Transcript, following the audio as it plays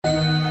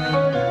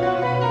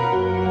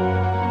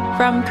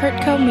from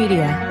Kurtco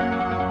Media.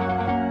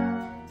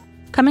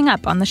 Coming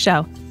up on the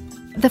show.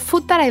 The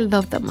food that I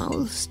love the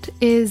most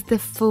is the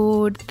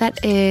food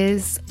that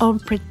is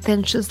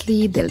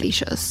unpretentiously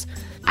delicious.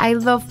 I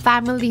love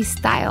family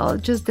style,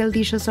 just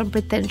delicious,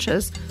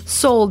 unpretentious,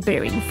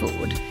 soul-bearing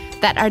food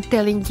that are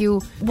telling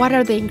you what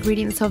are the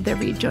ingredients of the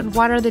region,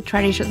 what are the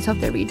traditions of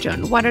the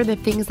region, what are the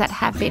things that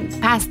have been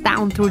passed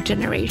down through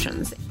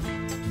generations.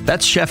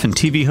 That's chef and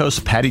TV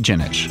host Pati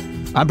Jinich.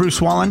 I'm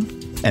Bruce Wallen,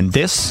 and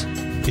this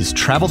is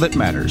Travel That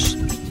Matters.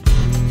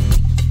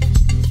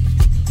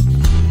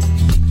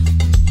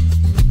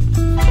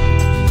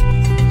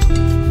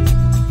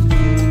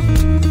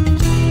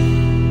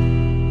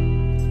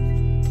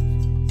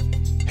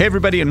 Hey,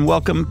 everybody, and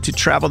welcome to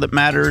Travel That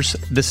Matters.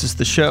 This is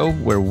the show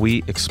where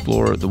we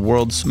explore the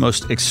world's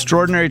most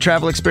extraordinary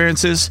travel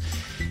experiences.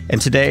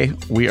 And today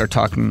we are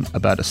talking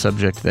about a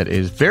subject that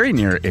is very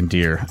near and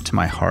dear to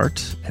my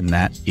heart, and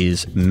that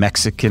is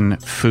Mexican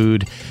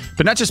food.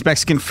 But not just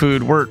Mexican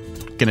food. We're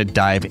going to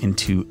dive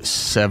into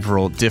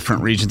several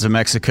different regions of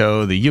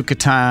Mexico, the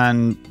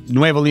Yucatán,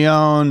 Nuevo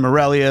León,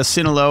 Morelia,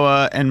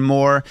 Sinaloa, and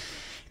more.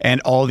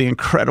 And all the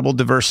incredible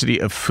diversity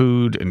of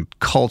food and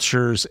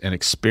cultures and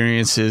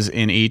experiences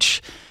in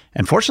each.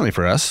 And fortunately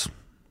for us,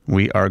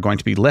 we are going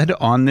to be led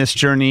on this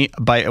journey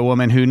by a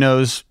woman who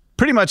knows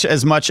pretty much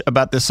as much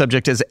about this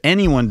subject as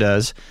anyone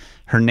does.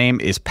 Her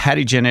name is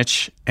Pati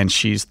Jinich, and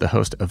she's the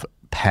host of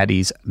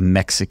Pati's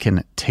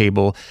Mexican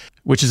Table,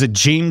 which is a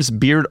James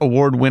Beard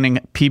Award-winning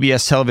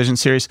PBS television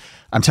series.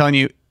 I'm telling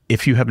you,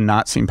 if you have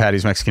not seen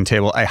Pati's Mexican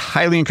Table, I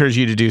highly encourage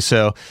you to do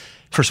so.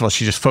 First of all,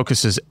 she just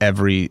focuses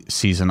every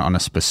season on a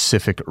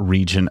specific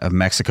region of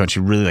Mexico, and she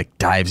really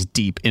dives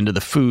deep into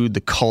the food,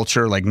 the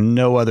culture, like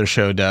no other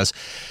show does.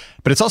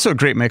 But it's also a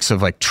great mix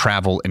of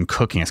travel and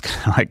cooking. It's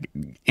kind of like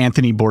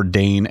Anthony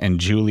Bourdain and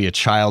Julia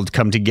Child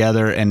come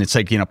together, and it's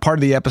part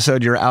of the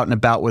episode you're out and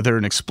about with her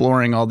and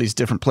exploring all these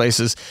different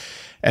places.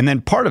 And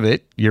then part of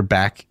it, you're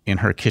back in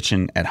her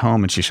kitchen at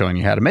home, and she's showing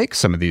you how to make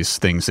some of these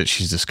things that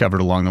she's discovered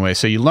along the way.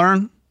 So you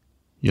learn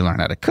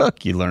how to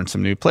cook, you learn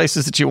some new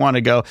places that you want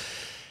to go.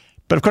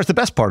 But of course, the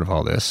best part of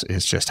all this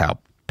is just how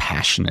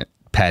passionate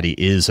Pati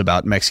is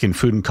about Mexican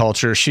food and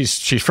culture. She's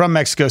from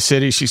Mexico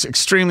City. She's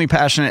extremely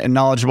passionate and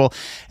knowledgeable.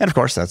 And of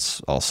course,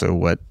 that's also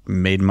what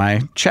made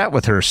my chat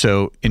with her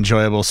so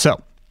enjoyable.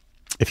 So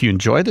if you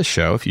enjoy the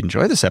show, if you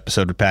enjoy this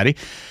episode with Pati,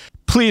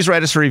 please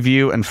write us a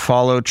review and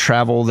follow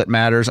Travel That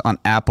Matters on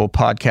Apple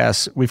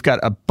Podcasts. We've got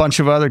a bunch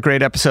of other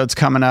great episodes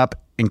coming up,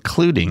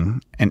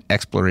 including an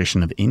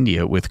exploration of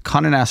India with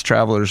Condé Nast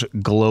Traveler's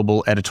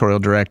global editorial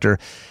director,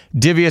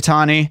 Divya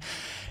Tani.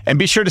 And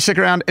be sure to stick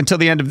around until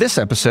the end of this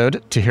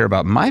episode to hear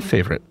about my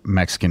favorite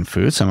Mexican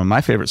food, some of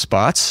my favorite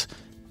spots.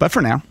 But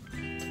for now,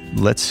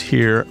 let's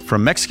hear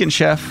from Mexican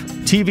chef,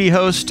 TV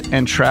host,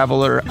 and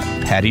traveler,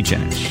 Pati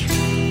Jinich.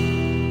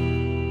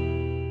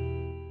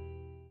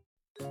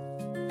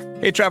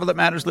 Hey, Travel That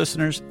Matters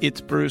listeners, it's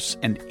Bruce,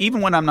 and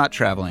even when I'm not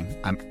traveling,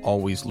 I'm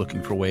always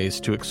looking for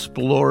ways to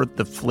explore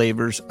the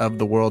flavors of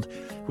the world,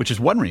 which is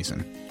one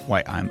reason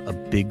why I'm a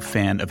big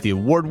fan of the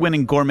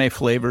award-winning gourmet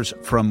flavors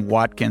from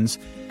Watkins.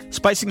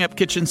 Spicing up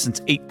kitchens since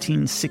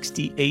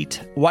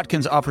 1868,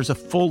 Watkins offers a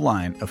full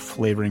line of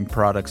flavoring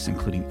products,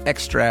 including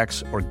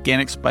extracts,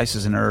 organic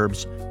spices and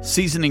herbs,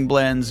 seasoning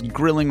blends,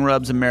 grilling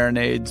rubs and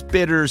marinades,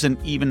 bitters,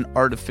 and even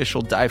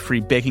artificial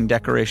dye-free baking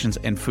decorations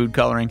and food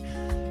coloring.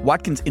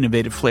 Watkins'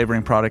 innovative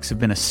flavoring products have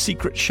been a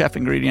secret chef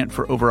ingredient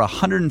for over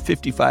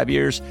 155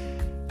 years.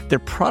 Their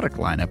product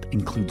lineup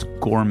includes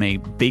gourmet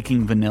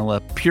baking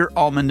vanilla, pure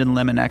almond and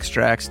lemon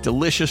extracts,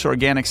 delicious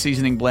organic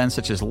seasoning blends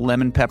such as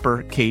lemon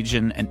pepper,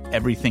 Cajun, and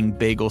everything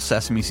bagel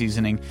sesame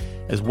seasoning,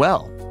 as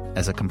well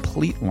as a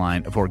complete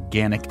line of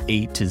organic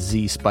A to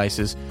Z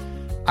spices.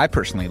 I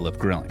personally love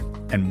grilling,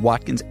 and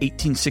Watkins'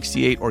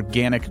 1868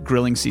 organic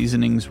grilling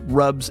seasonings,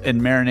 rubs,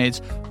 and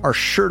marinades are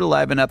sure to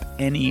liven up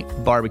any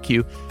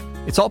barbecue.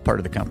 It's all part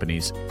of the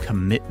company's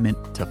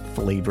commitment to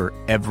flavor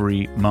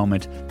every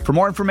moment. For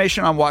more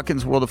information on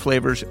Watkins' World of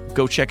Flavors,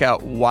 go check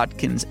out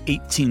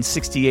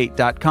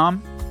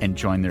Watkins1868.com and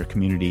join their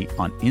community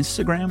on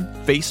Instagram,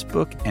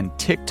 Facebook, and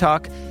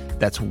TikTok.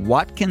 That's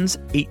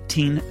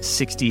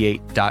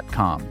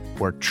Watkins1868.com,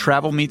 where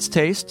travel meets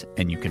taste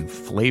and you can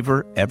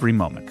flavor every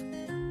moment.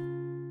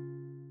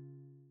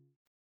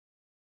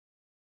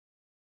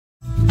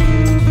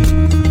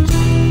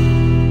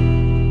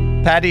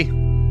 Pati,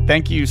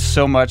 thank you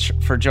so much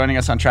for joining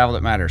us on Travel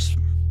That Matters.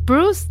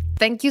 Bruce,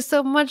 thank you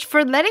so much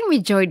for letting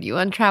me join you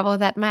on Travel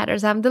That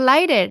Matters. I'm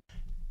delighted.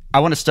 I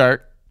want to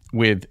start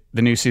with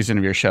the new season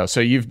of your show. So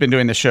you've been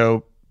doing the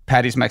show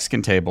Pati's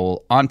Mexican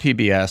Table on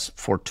PBS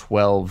for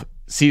 12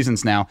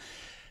 seasons now.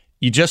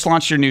 You just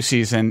launched your new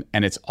season,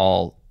 and it's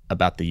all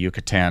about the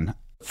Yucatan.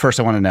 First,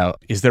 I want to know,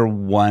 is there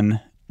one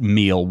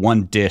meal,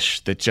 one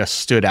dish that just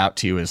stood out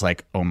to you as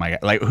oh my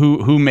God,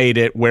 who made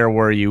it? Where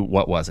were you?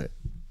 What was it?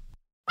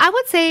 I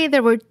would say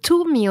there were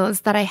two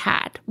meals that I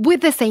had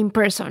with the same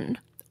person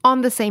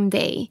on the same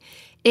day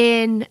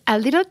in a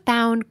little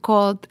town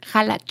called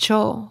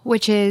Jalacho,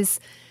 which is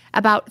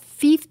about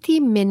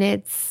 50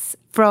 minutes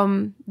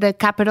from the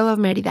capital of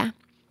Mérida.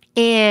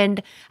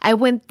 And I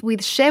went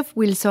with Chef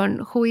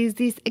Wilson, who is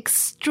this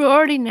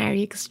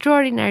extraordinary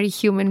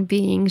human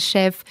being,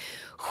 chef,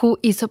 who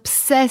is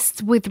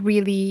obsessed with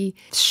really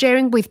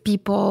sharing with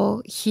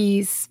people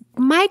his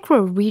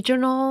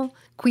micro-regional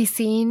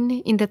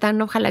cuisine in the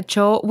town of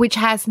Jalacho, which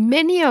has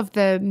many of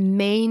the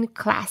main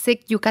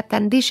classic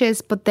Yucatan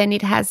dishes, but then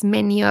it has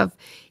many of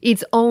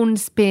its own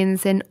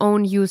spins and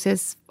own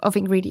uses of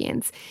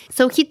ingredients.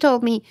 So he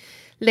told me,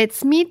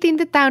 let's meet in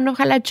the town of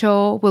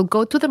Jalacho, we'll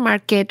go to the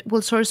market,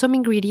 we'll source some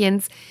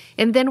ingredients,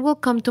 and then we'll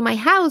come to my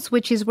house,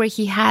 which is where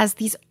he has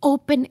this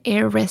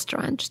open-air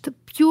restaurant, just a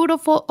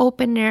beautiful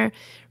open-air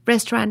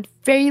restaurant,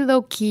 very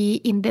low-key,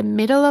 in the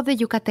middle of the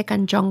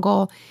Yucatecan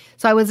jungle.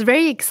 So I was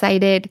very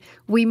excited.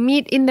 We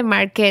meet in the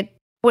market.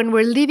 When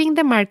we're leaving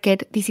the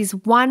market, this is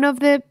one of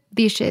the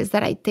dishes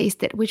that I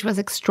tasted, which was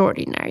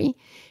extraordinary.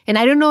 And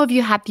I don't know if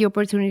you had the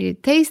opportunity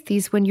to taste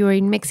this when you were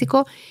in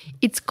Mexico.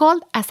 It's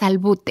called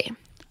asalbute.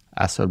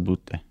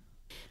 Asalbute.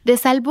 The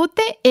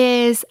salbute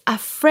is a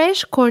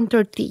fresh corn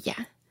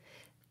tortilla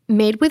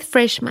made with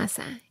fresh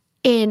masa.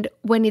 And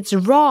when it's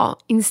raw,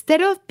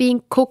 instead of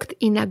being cooked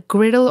in a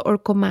griddle or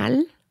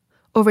comal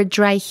over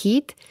dry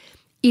heat,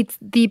 it's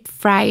deep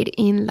fried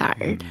in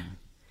lard.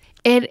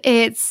 And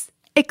it's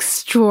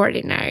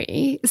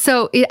extraordinary.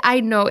 So I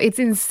know it's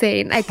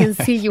insane. I can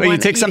see you. Well, you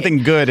take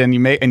something good and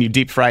you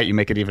deep fry it, you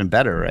make it even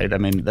better, right? I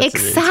mean, that's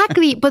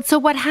exactly. But so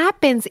what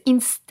happens,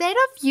 instead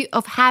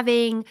of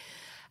having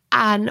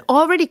an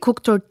already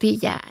cooked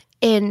tortilla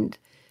and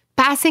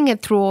passing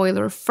it through oil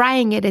or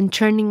frying it and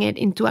turning it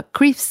into a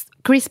crisp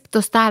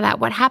tostada,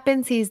 what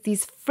happens is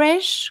this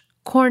fresh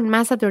corn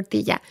masa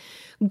tortilla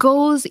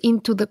goes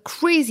into the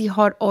crazy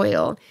hot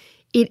oil.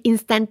 It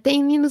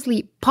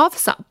instantaneously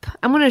puffs up.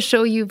 I'm going to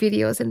show you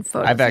videos and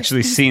photos. I've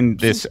actually seen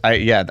this.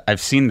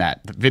 I've seen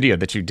that video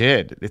that you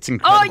did. It's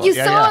incredible. Oh, you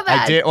saw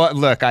that? I did. Well,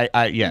 look,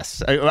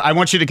 yes. I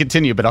want you to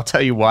continue, but I'll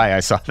tell you why I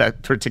saw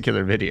that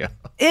particular video.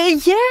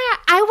 Yeah,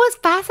 I was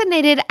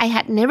fascinated. I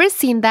had never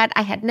seen that.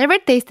 I had never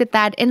tasted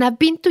that. And I've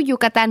been to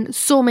Yucatan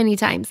so many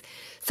times.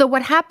 So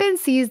what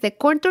happens is the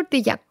corn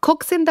tortilla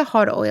cooks in the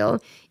hot oil,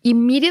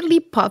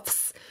 immediately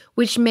puffs,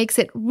 which makes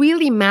it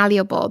really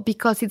malleable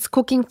because it's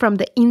cooking from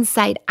the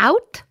inside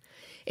out.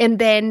 And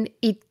then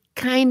it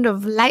kind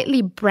of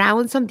lightly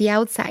browns on the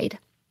outside.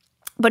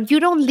 But you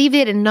don't leave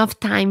it enough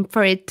time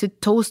for it to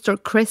toast or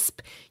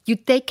crisp. You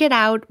take it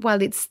out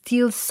while it's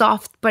still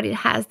soft, but it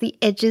has the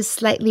edges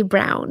slightly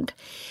browned.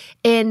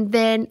 And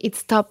then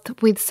it's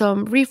topped with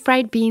some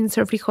refried beans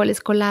or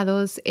frijoles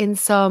colados and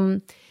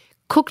some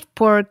cooked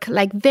pork.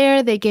 Like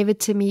there, they gave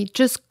it to me,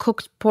 just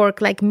cooked pork,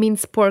 like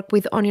minced pork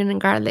with onion and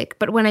garlic.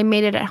 But when I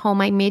made it at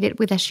home, I made it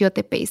with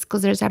achiote paste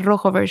because there's a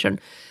rojo version.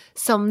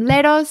 Some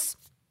lettuce,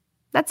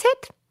 that's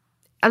it.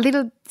 A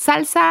little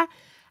salsa.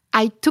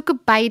 I took a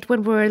bite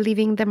when we were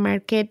leaving the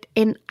market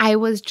and I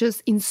was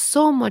just in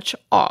so much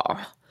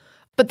awe.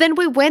 But then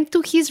we went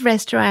to his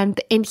restaurant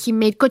and he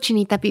made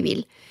cochinita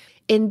pibil.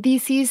 And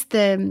this is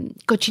the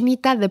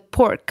cochinita, the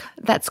pork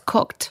that's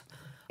cooked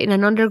in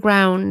an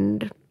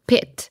underground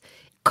pit,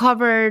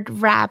 covered,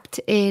 wrapped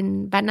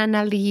in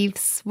banana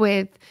leaves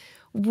with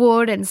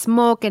wood and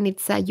smoke. And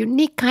it's a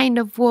unique kind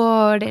of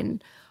wood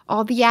and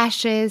all the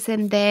ashes.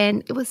 And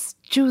then it was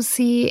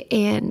juicy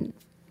and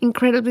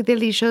incredibly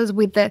delicious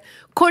with the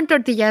corn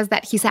tortillas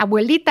that his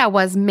abuelita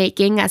was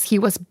making as he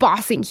was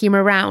bossing him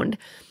around.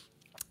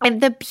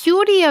 And the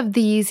beauty of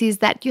these is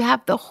that you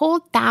have the whole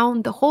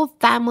town, the whole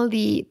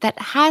family that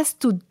has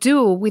to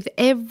do with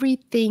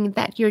everything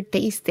that you're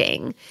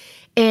tasting.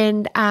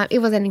 And it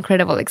was an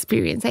incredible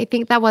experience. I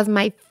think that was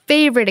my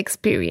favorite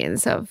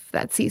experience of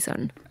that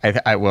season.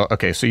 Well,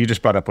 okay, so you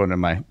just brought up one of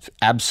my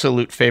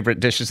absolute favorite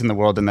dishes in the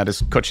world, and that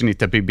is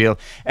cochinita pibil.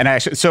 And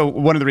so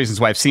one of the reasons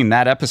why I've seen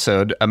that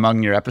episode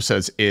among your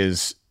episodes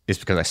is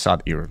because I saw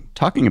that you were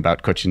talking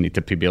about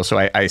cochinita pibil. So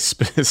I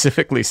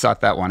specifically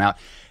sought that one out.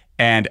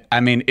 And I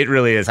mean, it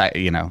really is,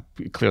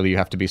 clearly you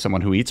have to be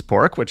someone who eats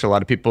pork, which a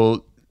lot of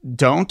people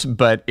don't,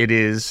 but it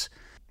is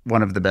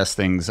one of the best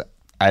things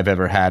I've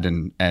ever had,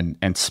 and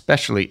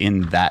especially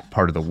in that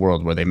part of the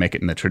world where they make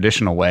it in the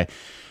traditional way.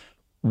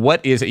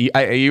 What is it?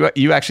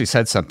 You actually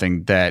said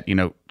something that,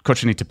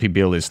 cochinita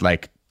pibil is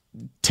like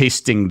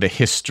tasting the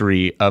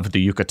history of the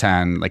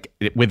Yucatan, like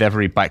with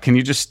every bite. Can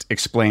you just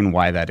explain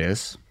why that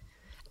is?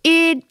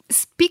 It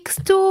speaks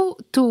to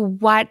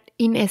what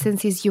in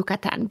essence is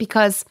Yucatan,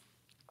 because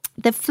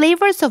the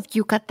flavors of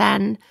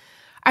Yucatan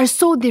are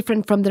so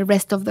different from the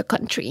rest of the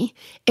country.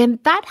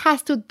 And that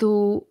has to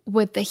do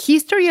with the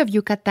history of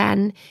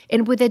Yucatan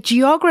and with the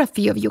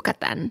geography of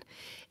Yucatan.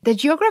 The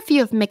geography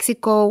of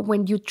Mexico,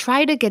 when you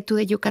try to get to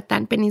the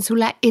Yucatan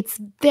Peninsula, it's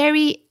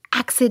very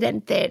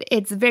accidented.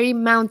 It's very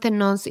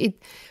mountainous.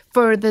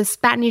 For the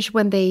Spanish,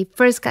 when they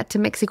first got to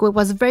Mexico, it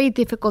was very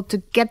difficult to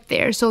get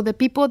there. So the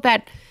people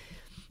that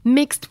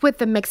mixed with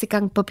the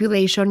Mexican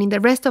population in the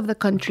rest of the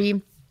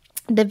country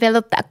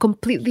developed a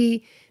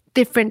completely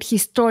different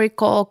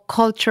historical,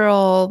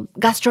 cultural,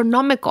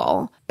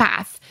 gastronomical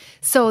path.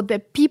 So the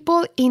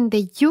people in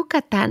the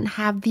Yucatan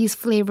have these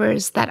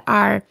flavors that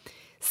are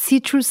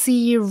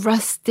citrusy,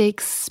 rustic,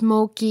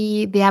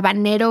 smoky. The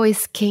habanero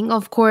is king,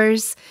 of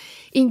course.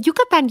 In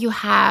Yucatan, you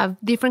have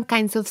different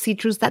kinds of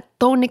citrus that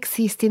don't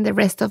exist in the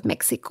rest of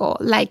Mexico,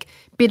 like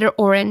bitter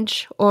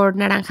orange or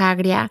naranja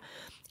agria,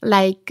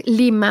 like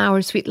lima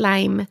or sweet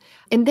lime.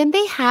 And then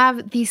they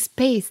have these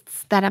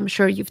pastes that I'm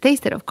sure you've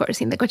tasted, of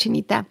course, in the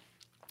cochinita.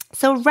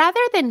 So rather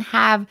than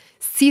have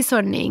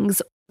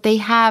seasonings, they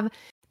have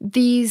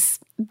these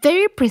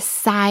very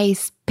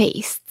precise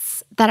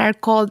pastes that are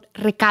called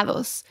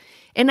recados.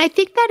 And I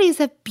think that is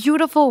a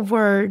beautiful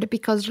word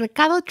because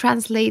recado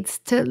translates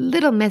to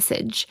little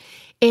message.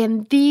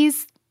 And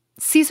these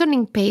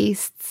seasoning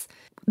pastes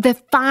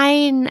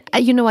define,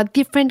 a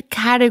different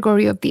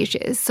category of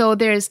dishes. So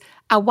there's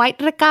a white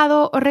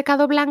recado or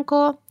recado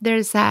blanco.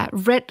 There's a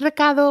red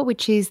recado,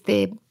 which is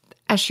the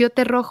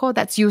achiote rojo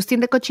that's used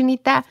in the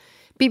cochinita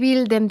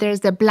pibil. Then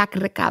there's the black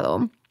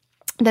recado.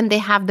 Then they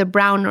have the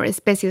brown or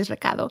especies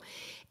recado.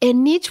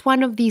 And each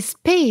one of these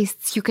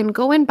pastes you can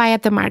go and buy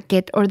at the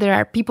market, or there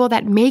are people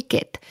that make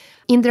it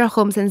in their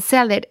homes and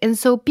sell it. And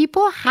so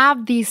people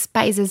have these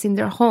spices in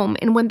their home.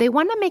 And when they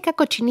want to make a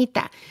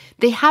cochinita,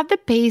 they have the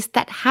paste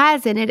that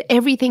has in it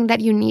everything that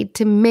you need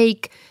to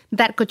make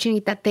that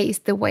cochinita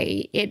taste the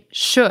way it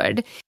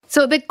should.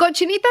 So the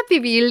cochinita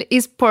pibil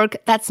is pork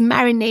that's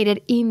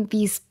marinated in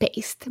this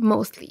paste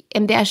mostly.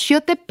 And the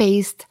achiote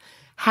paste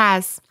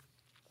has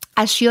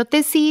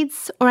achiote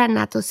seeds or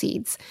annatto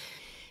seeds.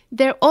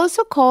 They're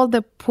also called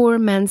the poor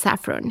man's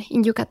saffron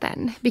in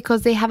Yucatan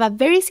because they have a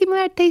very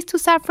similar taste to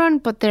saffron,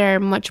 but they're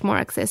much more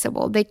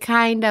accessible. They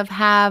kind of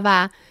have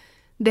a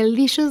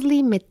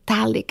deliciously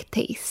metallic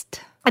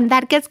taste. And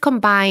that gets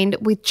combined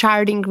with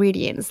charred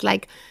ingredients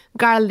like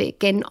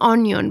garlic and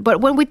onion.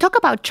 But when we talk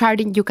about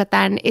charred in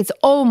Yucatan, it's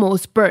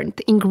almost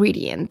burnt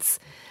ingredients,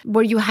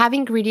 where you have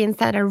ingredients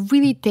that are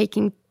really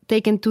taken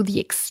to the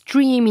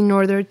extreme in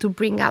order to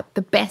bring out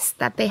the best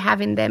that they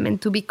have in them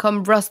and to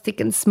become rustic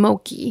and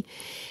smoky.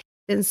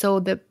 And so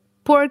the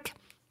pork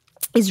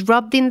is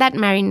rubbed in that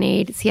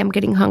marinade. See, I'm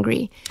getting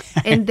hungry.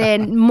 And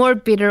then more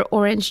bitter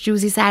orange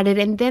juice is added.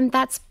 And then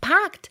that's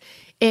packed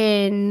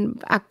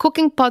in a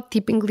cooking pot,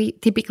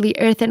 typically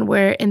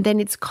earthenware. And then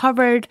it's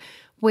covered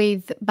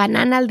with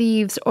banana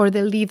leaves or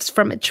the leaves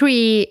from a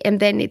tree. And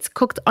then it's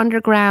cooked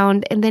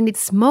underground. And then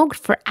it's smoked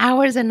for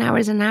hours and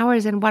hours and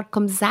hours. And what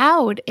comes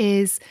out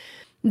is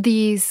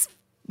this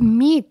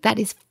meat that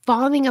is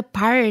falling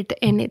apart,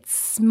 and it's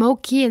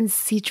smoky and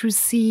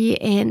citrusy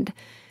and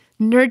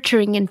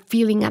nurturing and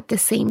filling at the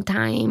same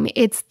time.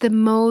 It's the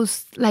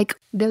most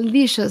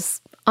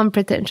delicious,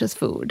 unpretentious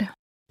food.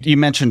 You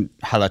mentioned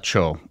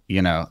halacho.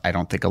 I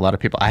don't think a lot of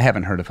people, I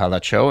haven't heard of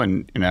halacho,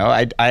 and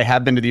I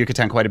have been to the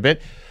Yucatan quite a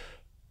bit.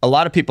 A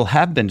lot of people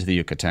have been to the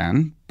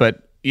Yucatan,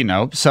 but a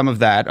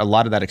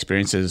lot of that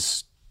experience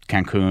is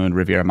Cancun,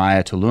 Riviera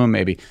Maya, Tulum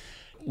maybe.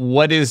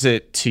 What is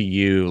it to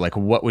you?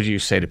 What would you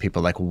say to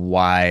people?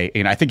 Why?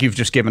 I think you've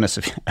just given us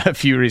a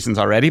few reasons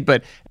already,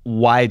 but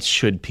why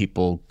should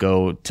people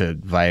go to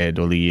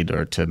Valladolid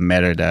or to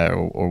Merida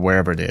or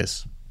wherever it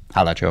is?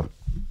 Halacho.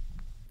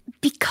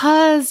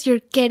 Because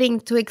you're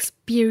getting to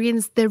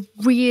experience the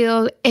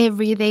real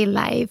everyday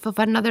life of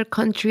another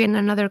country and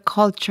another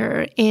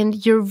culture,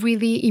 and you're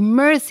really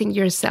immersing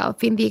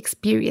yourself in the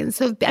experience.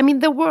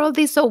 The world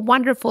is so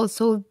wonderful,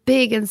 so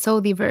big and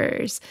so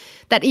diverse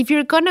that if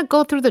you're going to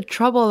go through the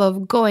trouble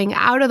of going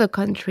out of the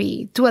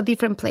country to a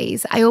different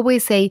place, I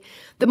always say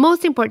the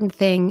most important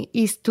thing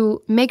is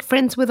to make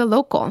friends with a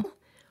local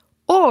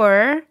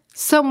or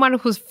someone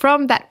who's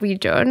from that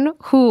region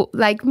who,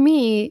 like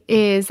me,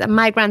 is a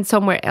migrant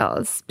somewhere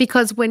else.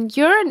 Because when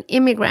you're an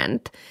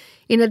immigrant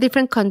in a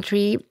different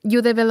country,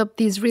 you develop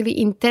this really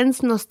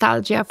intense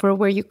nostalgia for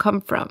where you come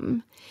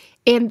from.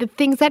 And the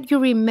things that you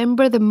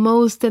remember the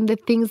most and the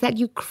things that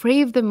you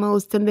crave the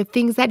most and the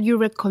things that you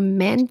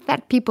recommend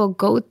that people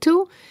go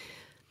to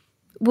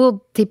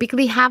will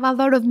typically have a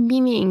lot of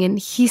meaning and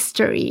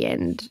history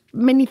and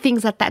many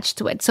things attached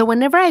to it. So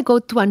whenever I go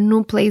to a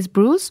new place,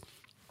 Bruce,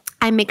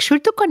 I make sure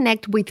to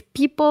connect with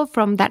people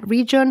from that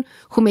region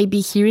who may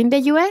be here in the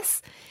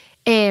U.S.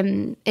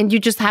 And you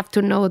just have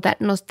to know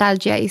that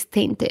nostalgia is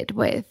tainted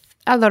with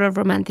a lot of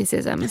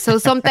romanticism. So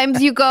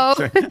sometimes you go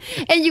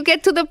and you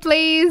get to the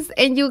place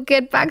and you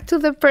get back to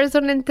the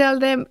person and tell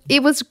them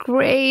it was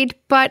great,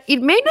 but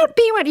it may not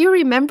be what you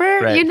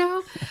remember,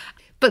 right.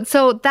 But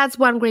so that's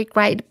one great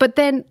ride. But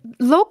then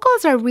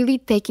locals are really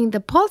taking the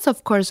pulse,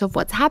 of course, of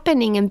what's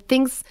happening, and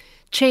things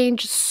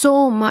change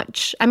so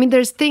much.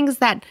 There's things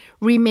that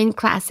remain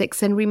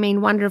classics and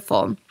remain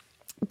wonderful,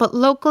 but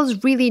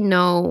locals really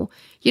know,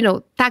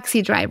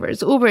 taxi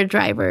drivers, Uber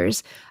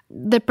drivers,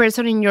 the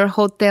person in your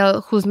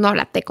hotel who's not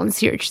at the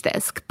concierge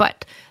desk,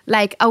 but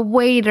like a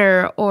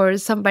waiter or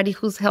somebody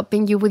who's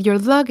helping you with your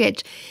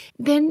luggage.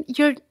 Then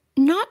you're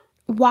not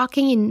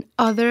walking in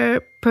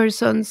other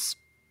person's,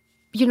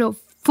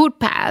 food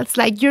paths.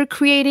 You're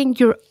creating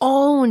your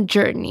own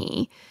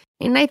journey.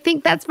 And I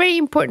think that's very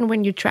important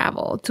when you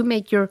travel, to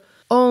make your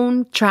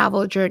own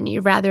travel journey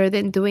rather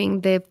than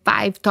doing the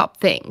 5 top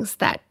things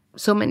that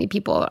so many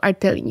people are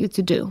telling you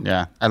to do.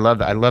 Yeah, I love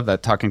that. I love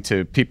that, talking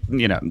to people,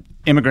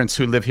 immigrants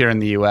who live here in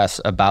the U.S.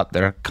 about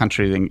their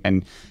country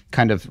and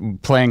kind of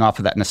playing off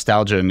of that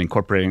nostalgia and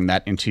incorporating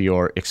that into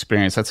your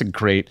experience. That's a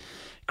great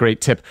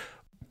tip.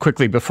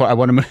 Quickly, before I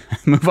want to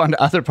move on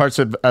to other parts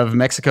of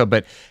Mexico,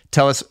 but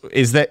tell us,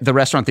 is that the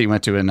restaurant that you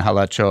went to in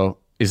Jalacho,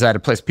 is that a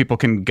place people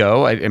can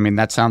go? I mean,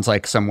 that sounds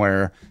like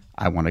somewhere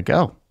I want to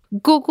go.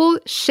 Google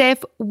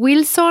Chef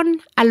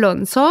Wilson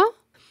Alonso,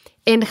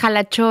 and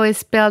Jalacho is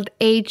spelled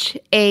Halacho.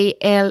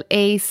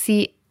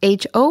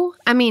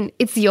 I mean,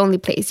 it's the only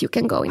place you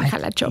can go in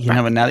Jalacho.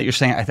 But now that you're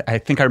saying, I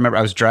think I remember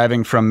I was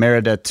driving from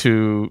Merida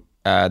to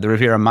the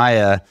Riviera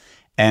Maya,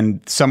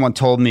 and someone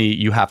told me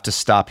you have to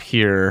stop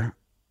here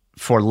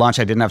for lunch.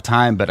 I didn't have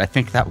time, but I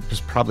think that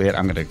was probably it.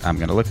 I'm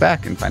gonna look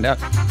back and find out.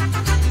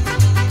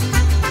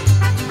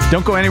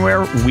 Don't go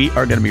anywhere. We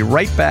are going to be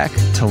right back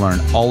to learn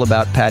all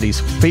about Pati's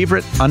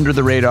favorite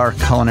under-the-radar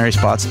culinary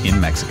spots in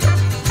Mexico.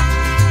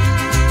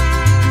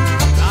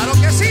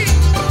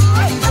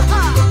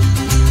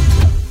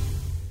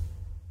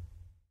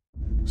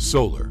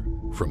 Solar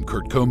from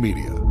Kurtco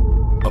Media,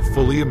 a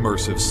fully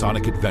immersive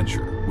sonic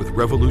adventure with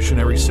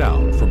revolutionary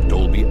sound from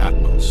Dolby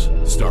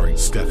Atmos, starring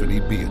Stephanie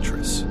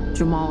Beatrice.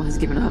 Jamal has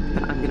given up,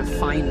 but I'm going to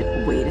find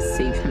a way to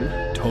save him.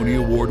 Tony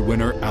Award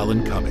winner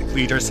Alan Cumming.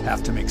 Leaders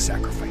have to make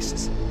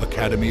sacrifices.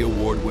 Academy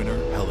Award winner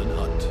Helen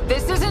Hunt.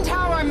 This isn't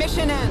how our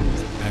mission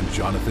ends. And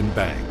Jonathan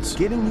Banks.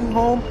 Getting you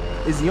home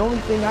is the only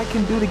thing I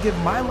can do to give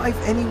my life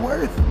any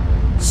worth.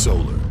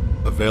 Solar,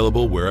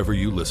 available wherever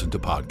you listen to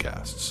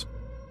podcasts.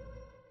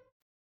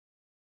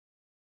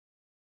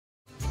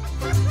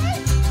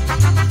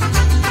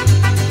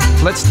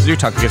 Let's do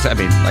talk, because, I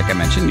mean, like I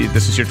mentioned,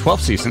 this is your 12th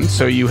season,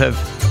 so you have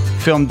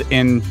filmed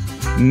in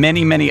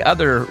many, many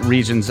other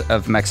regions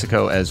of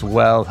Mexico as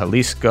well,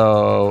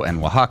 Jalisco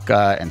and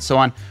Oaxaca and so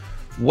on.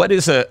 What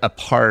is a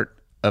part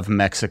of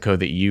Mexico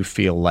that you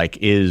feel like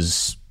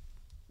is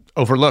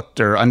overlooked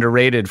or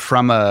underrated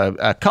from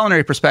a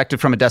culinary perspective,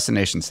 from a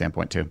destination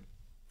standpoint too?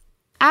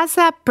 As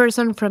a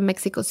person from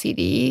Mexico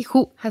City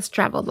who has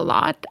traveled a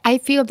lot, I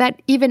feel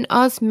that even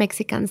us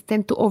Mexicans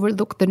tend to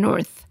overlook the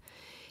north.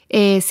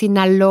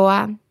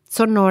 Sinaloa,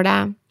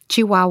 Sonora,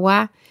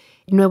 Chihuahua,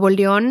 Nuevo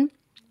León.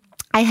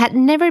 I had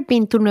never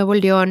been to Nuevo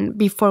León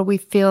before we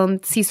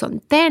filmed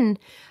season 11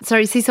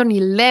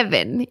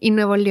 in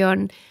Nuevo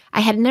León. I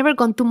had never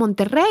gone to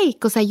Monterrey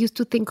because I used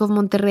to think of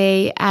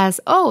Monterrey as,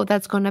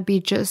 that's going to be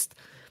just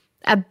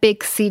a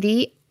big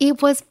city.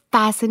 It was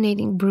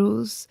fascinating,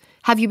 Bruce.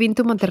 Have you been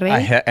to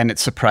Monterrey? And it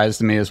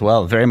surprised me as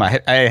well, very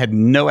much. I had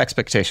no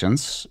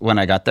expectations when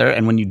I got there.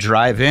 And when you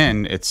drive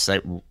in, it's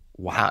like,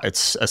 wow,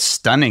 it's a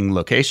stunning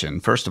location,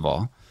 first of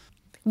all.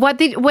 When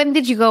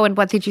did you go and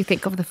what did you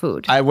think of the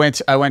food? I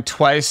went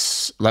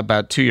twice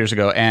about 2 years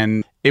ago,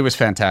 and it was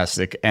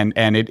fantastic. And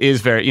it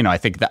is very, I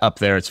think that up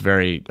there it's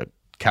very,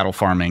 cattle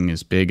farming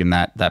is big in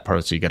that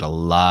part, so you get a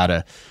lot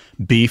of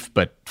beef,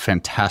 but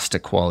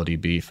fantastic quality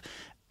beef.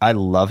 I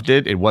loved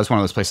it. It was one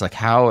of those places like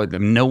how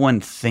no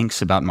one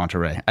thinks about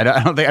Monterrey. I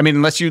don't think,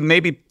 unless you,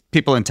 maybe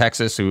people in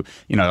Texas who,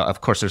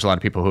 of course there's a lot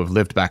of people who have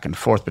lived back and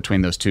forth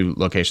between those two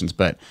locations,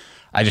 but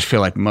I just feel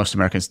like most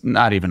Americans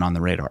not even on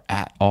the radar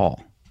at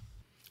all.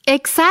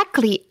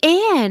 Exactly.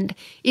 And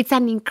it's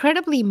an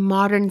incredibly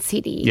modern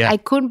city. Yeah. I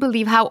couldn't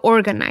believe how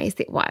organized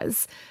it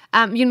was.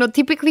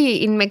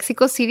 Typically in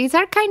Mexico, cities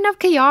are kind of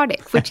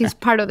chaotic, which is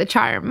part of the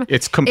charm.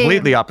 It's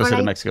completely opposite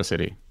of Mexico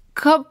City.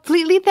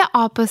 Completely the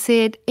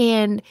opposite.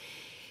 And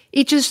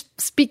it just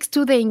speaks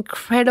to the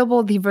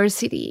incredible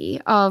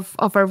diversity of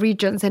our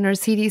regions and our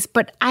cities.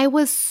 But I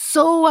was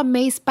so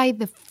amazed by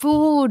the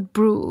food,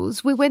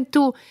 Bruce. We went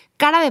to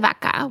Cara de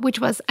Vaca, which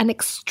was an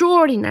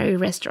extraordinary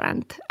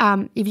restaurant.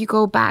 If you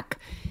go back,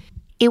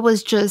 it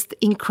was just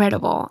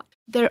incredible.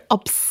 They're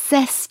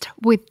obsessed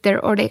with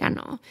their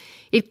oregano.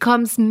 It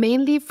comes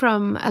mainly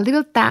from a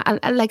little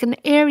like an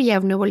area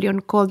of Nuevo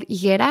León called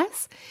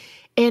Higueras.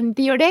 And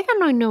the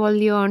oregano in Nuevo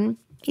León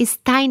is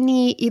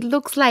tiny. It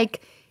looks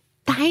like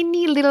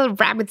tiny little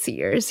rabbit's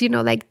ears,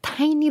 like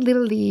tiny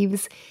little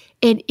leaves.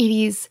 And it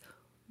is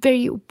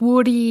very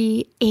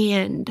woody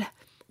and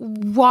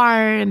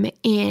warm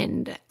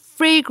and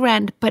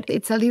fragrant, but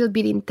it's a little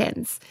bit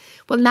intense.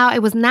 Well, I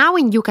was in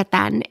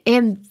Yucatán,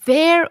 and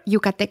their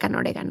Yucatecan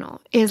oregano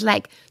is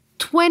like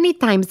 20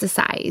 times the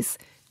size,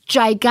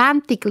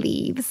 gigantic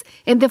leaves,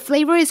 and the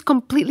flavor is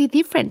completely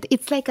different.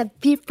 It's like a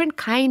different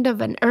kind of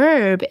an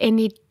herb,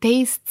 and it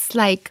tastes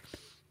like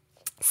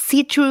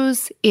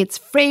citrus, it's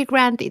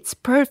fragrant, it's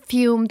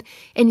perfumed,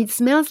 and it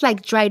smells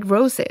like dried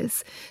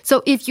roses.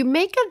 So if you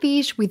make a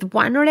dish with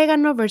one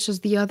oregano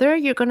versus the other,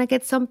 you're going to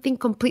get something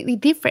completely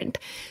different.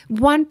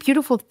 One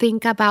beautiful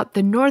thing about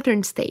the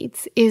northern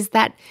states is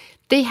that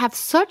they have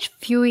such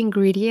few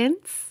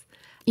ingredients.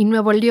 In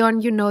Nuevo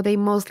León, they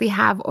mostly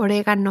have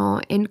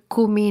oregano and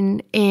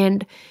cumin,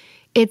 and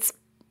it's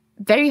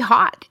very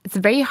hot. It's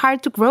very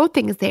hard to grow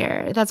things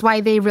there. That's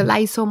why they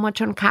rely so much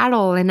on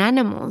cattle and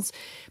animals.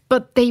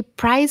 but they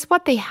prize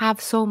what they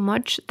have so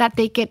much that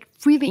they get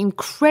really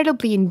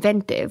incredibly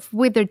inventive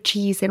with their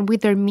cheese and with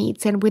their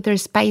meats and with their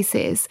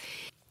spices.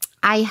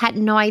 I had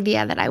no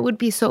idea that I would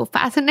be so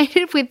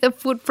fascinated with the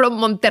food from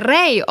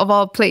Monterrey, of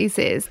all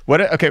places.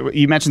 Okay,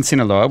 you mentioned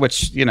Sinaloa,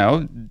 which,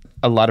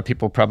 a lot of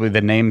people, probably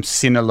the name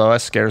Sinaloa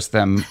scares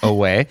them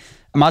away.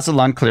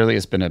 Mazatlan clearly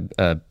has been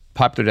a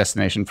popular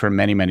destination for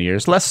many, many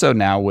years. Less so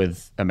now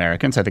with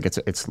Americans. I think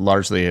it's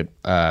largely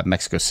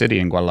Mexico City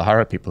and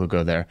Guadalajara, people who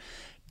go there.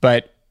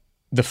 But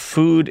the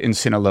food in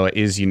Sinaloa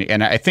is unique.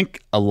 And I think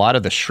a lot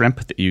of the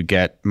shrimp that you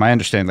get, my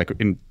understanding, like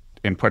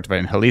in Puerto Vallarta,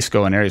 in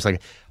Jalisco and areas,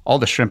 like all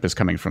the shrimp is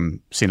coming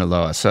from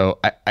Sinaloa. So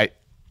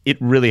it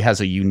really has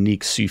a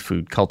unique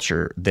seafood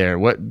culture there.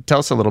 Tell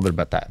us a little bit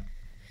about that.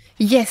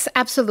 Yes,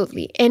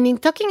 absolutely. And in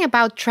talking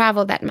about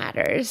travel that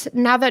matters,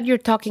 now that you're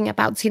talking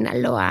about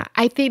Sinaloa,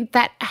 I think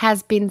that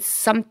has been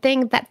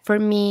something that for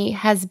me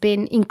has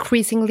been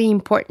increasingly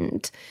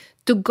important,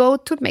 to go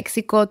to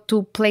Mexico,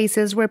 to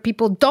places where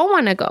people don't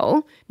want to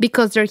go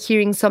because they're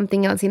hearing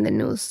something else in the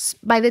news.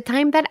 By the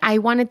time that I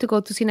wanted to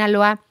go to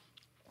Sinaloa,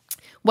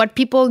 what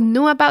people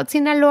knew about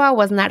Sinaloa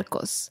was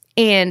narcos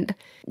and,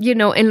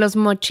 and los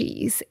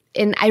mochis.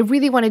 And I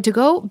really wanted to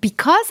go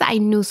because I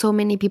knew so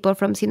many people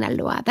from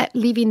Sinaloa that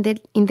live in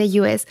the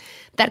U.S.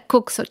 that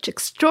cook such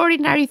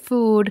extraordinary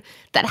food,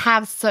 that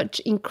have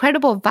such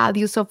incredible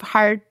values of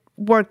hard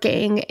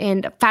working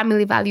and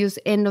family values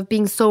and of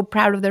being so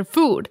proud of their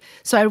food.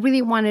 So I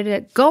really wanted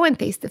to go and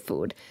taste the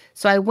food.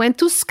 So I went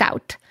to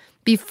Scout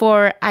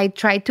before I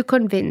tried to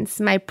convince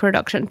my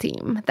production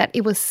team that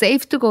it was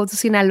safe to go to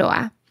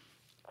Sinaloa.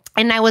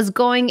 And I was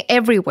going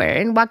everywhere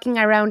and walking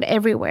around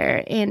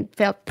everywhere and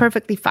felt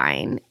perfectly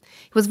fine.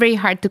 It was very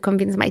hard to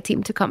convince my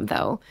team to come,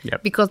 though,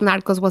 because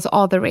narcos was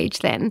all the rage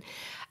then.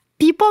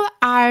 People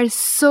are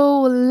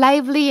so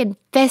lively and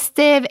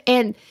festive,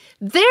 and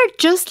they're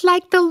just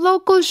like the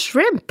local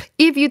shrimp.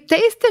 If you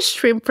taste the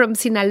shrimp from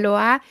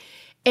Sinaloa,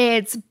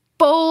 it's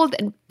bold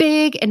and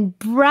big and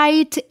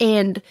bright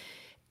and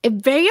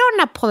very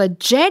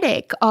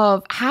unapologetic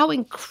of how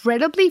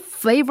incredibly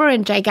flavor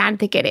and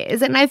gigantic it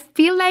is. And I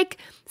feel like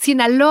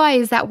Sinaloa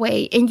is that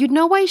way. And you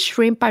know why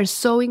shrimp are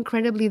so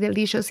incredibly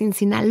delicious in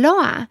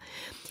Sinaloa?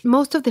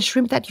 Most of the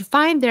shrimp that you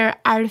find there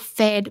are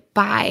fed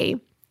by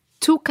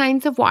two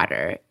kinds of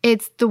water.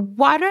 It's the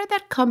water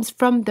that comes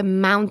from the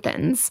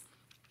mountains,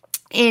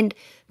 and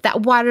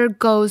that water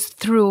goes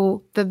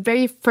through the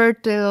very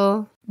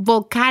fertile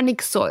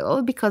volcanic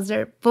soil, because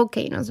there are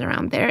volcanoes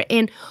around there,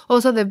 and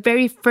also the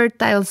very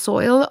fertile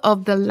soil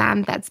of the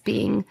land that's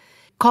being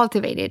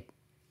cultivated.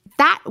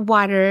 That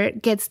water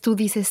gets to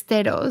these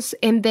esteros,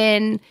 and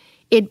then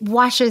it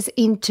washes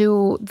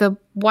into the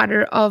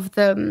water of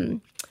the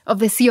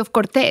Sea of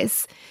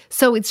Cortez.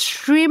 So it's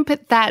shrimp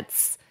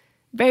that's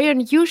very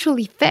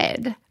unusually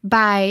fed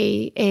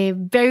by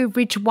very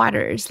rich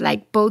waters,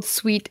 like both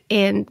sweet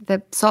and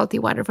the salty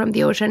water from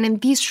the ocean. And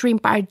these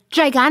shrimp are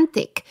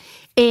gigantic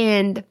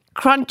and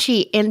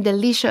crunchy and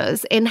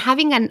delicious. And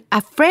having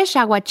a fresh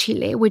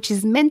aguachile, which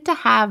is meant to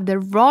have the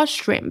raw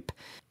shrimp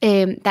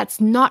that's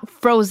not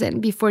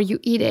frozen before you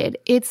eat it,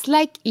 it's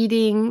like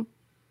eating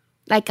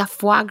like a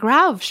foie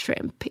gras of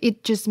shrimp.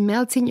 It just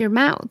melts in your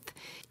mouth.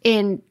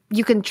 And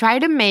you can try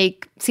to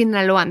make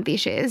Sinaloan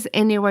dishes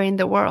anywhere in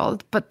the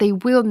world, but they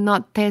will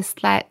not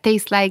taste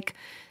like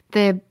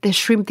the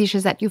shrimp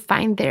dishes that you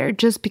find there,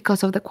 just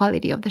because of the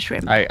quality of the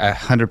shrimp. I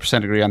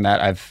 100% agree on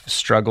that. I've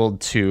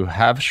struggled to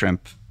have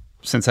shrimp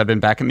since I've been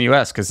back in the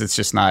U.S. because it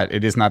is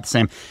not the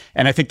same.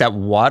 And I think that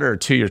water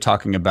too you're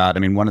talking about, I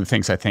mean, one of the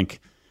things I think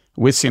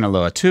with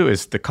Sinaloa too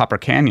is the Copper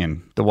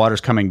Canyon. The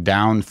water's coming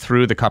down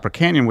through the Copper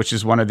Canyon, which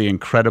is one of the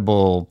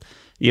incredible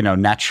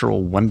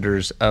natural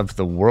wonders of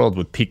the world,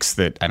 with peaks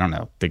that, I don't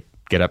know, they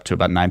get up to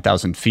about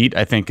 9,000 feet,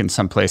 I think, in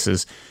some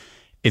places.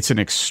 It's an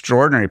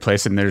extraordinary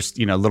place, and there's,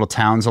 little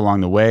towns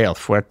along the way. El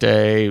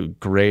Fuerte,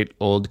 great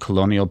old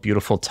colonial,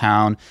 beautiful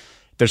town.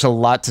 There's a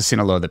lot to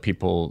Sinaloa that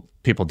people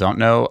don't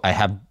know. I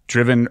have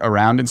driven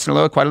around in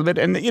Sinaloa quite a bit,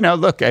 and,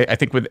 look, I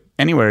think with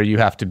anywhere you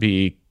have to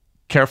be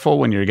careful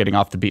when you're getting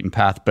off the beaten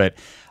path, but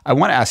I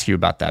want to ask you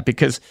about that,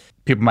 because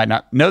people might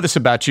not know this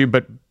about you,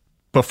 but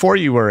before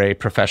you were a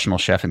professional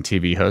chef and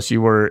TV host,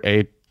 you were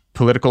a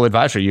political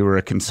advisor. You were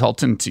a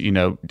consultant,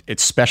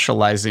 it's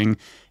specializing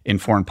in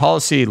foreign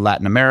policy,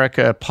 Latin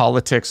America,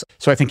 politics.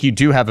 So I think you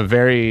do have a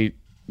very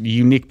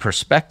unique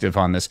perspective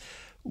on this.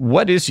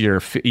 What is your,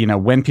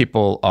 when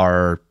people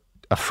are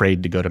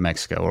afraid to go to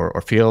Mexico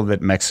or feel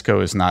that Mexico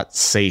is not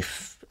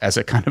safe, as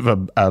a kind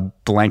of a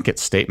blanket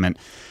statement?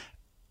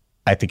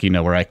 I think you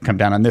know where I come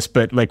down on this,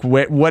 but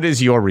what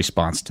is your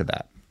response to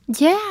that?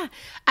 Yeah,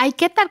 I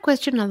get that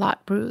question a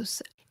lot,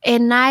 Bruce.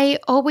 And I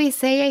always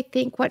say, I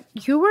think what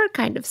you were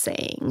kind of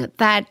saying,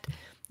 that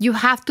you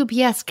have to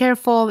be as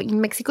careful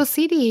in Mexico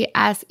City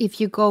as if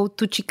you go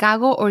to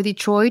Chicago or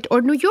Detroit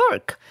or New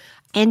York,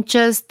 and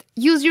just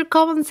use your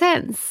common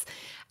sense.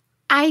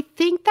 I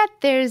think that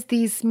there's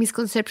this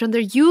misconception,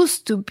 there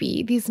used to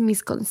be this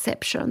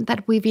misconception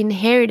that we've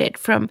inherited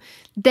from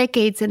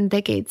decades and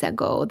decades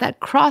ago,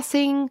 that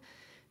crossing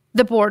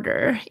the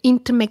border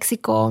into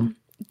Mexico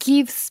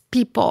gives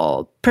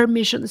people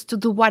permissions to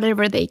do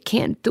whatever they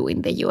can't do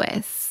in the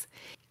U.S.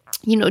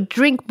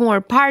 Drink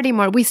more, party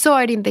more. We saw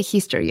it in the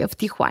history of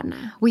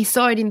Tijuana. We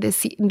saw it in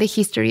the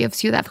history of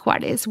Ciudad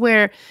Juárez,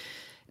 where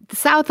the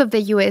south of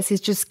the U.S. is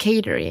just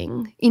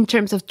catering in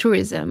terms of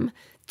tourism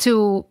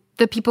to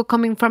the people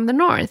coming from the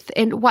north.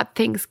 And what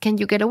things can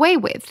you get away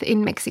with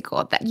in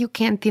Mexico that you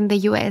can't in the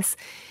U.S.?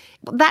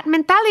 That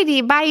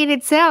mentality by in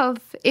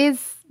itself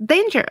is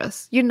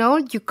dangerous.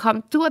 You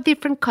come to a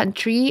different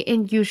country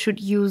and you should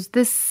use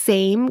the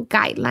same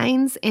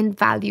guidelines and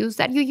values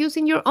that you use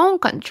in your own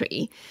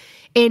country.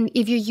 And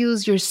if you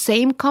use your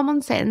same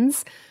common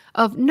sense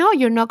of, no,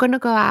 you're not going to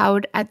go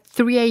out at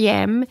 3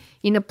 a.m.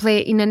 in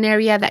an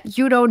area that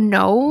you don't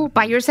know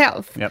by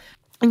yourself. Yep.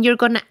 And you're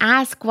going to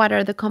ask what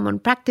are the common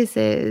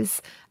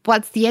practices,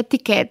 what's the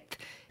etiquette.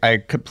 I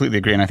completely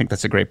agree, and I think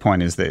that's a great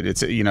point. Is that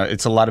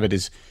it's a lot of it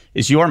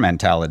is your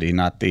mentality,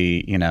 not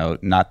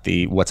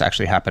the what's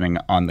actually happening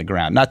on the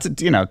ground. Not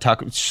to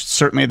talk.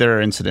 Certainly, there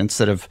are incidents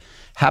that have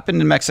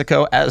happened in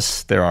Mexico,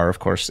 as there are, of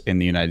course, in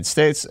the United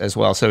States as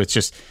well. So it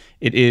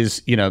is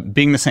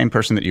being the same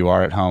person that you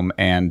are at home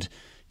and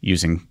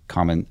using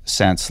common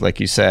sense, like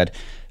you said.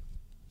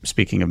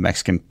 Speaking of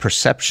Mexican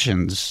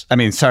perceptions,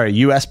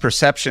 U.S.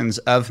 perceptions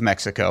of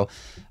Mexico.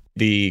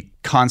 The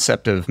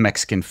concept of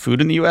Mexican food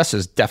in the U.S.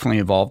 has definitely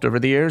evolved over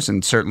the years.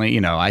 And certainly,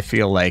 I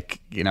feel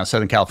like,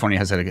 Southern California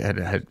has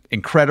had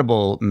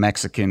incredible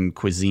Mexican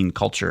cuisine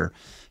culture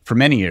for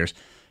many years.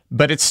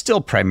 But it's still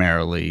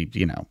primarily,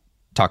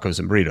 tacos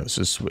and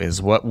burritos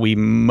is what we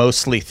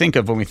mostly think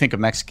of when we think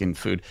of Mexican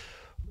food.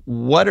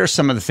 What are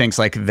some of the things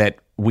like that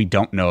we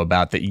don't know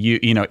about that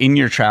in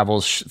your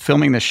travels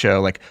filming this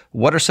show, like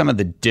what are some of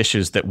the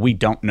dishes that we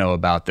don't know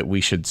about that we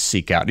should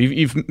seek out?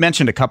 You've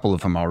mentioned a couple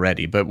of them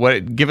already,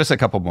 but give us a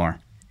couple more.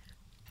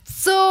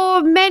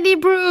 So many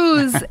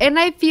brews. And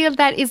I feel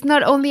that it's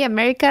not only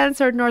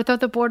Americans or north of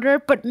the border,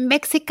 but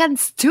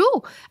Mexicans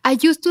too. I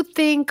used to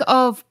think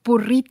of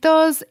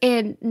burritos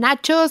and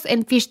nachos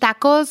and fish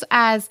tacos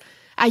as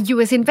a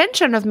U.S.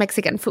 invention of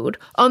Mexican food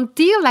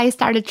until I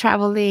started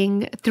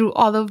traveling through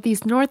all of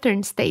these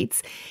northern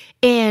states.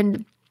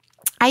 And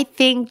I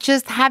think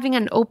just having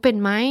an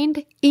open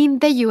mind in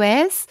the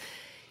U.S.,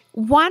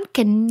 one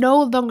can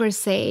no longer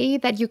say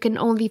that you can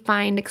only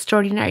find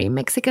extraordinary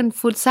Mexican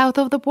food south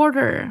of the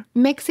border.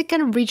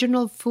 Mexican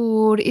regional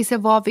food is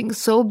evolving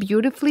so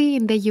beautifully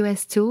in the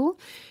U.S. too.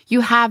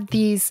 You have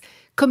these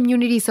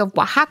communities of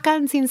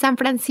Oaxacans in San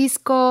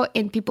Francisco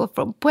and people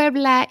from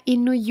Puebla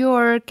in New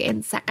York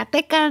and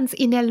Zacatecans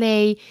in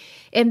LA.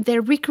 And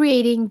they're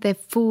recreating the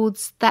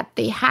foods that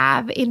they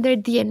have in their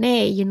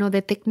DNA,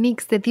 the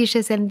techniques, the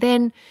dishes, and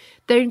then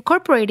they're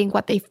incorporating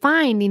what they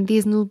find in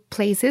these new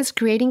places,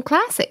 creating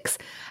classics.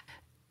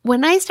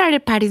 When I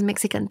started Pati's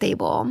Mexican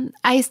Table,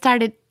 I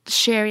started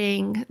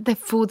sharing the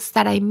foods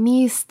that I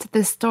missed,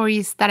 the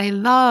stories that I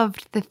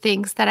loved, the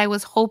things that I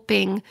was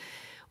hoping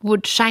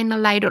would shine a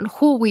light on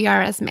who we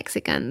are as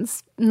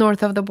Mexicans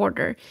north of the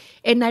border.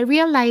 And I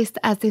realized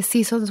as the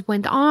seasons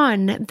went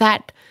on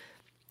that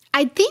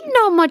I didn't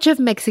know much of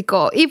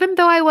Mexico, even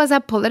though I was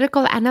a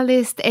political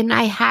analyst and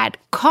I had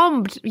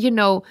combed,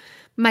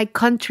 my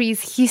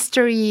country's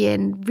history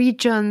and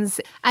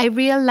regions. I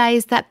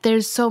realized that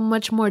there's so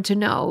much more to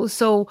know.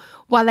 So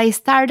while I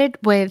started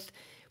with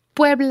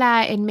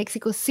Puebla and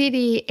Mexico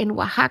City and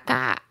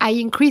Oaxaca, I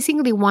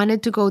increasingly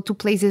wanted to go to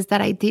places that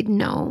I didn't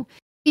know.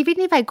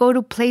 Even if I go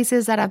to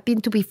places that I've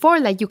been to before,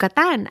 like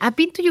Yucatán, I've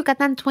been to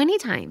Yucatán 20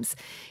 times.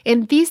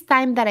 And this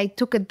time that I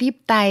took a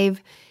deep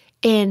dive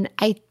and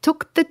I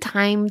took the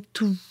time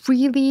to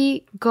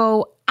really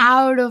go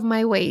out of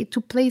my way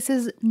to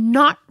places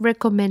not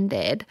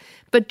recommended,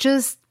 but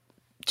just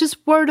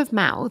word of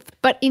mouth.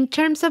 But in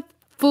terms of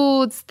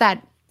foods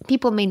that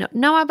people may not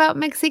know about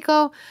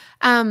Mexico,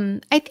 I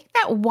think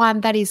that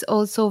one that is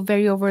also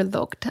very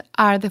overlooked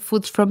are the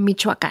foods from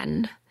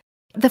Michoacán.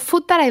 The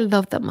food that I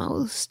love the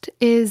most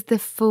is the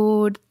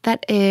food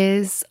that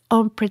is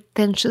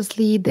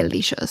unpretentiously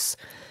delicious.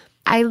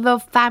 I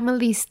love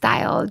family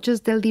style,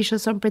 just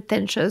delicious,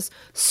 unpretentious,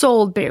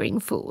 soul-bearing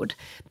food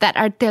that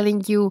are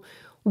telling you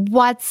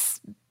what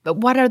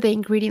are the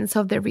ingredients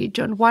of the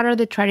region, what are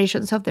the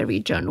traditions of the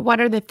region,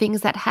 what are the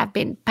things that have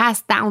been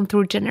passed down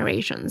through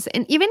generations.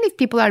 And even if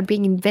people are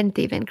being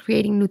inventive and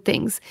creating new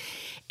things,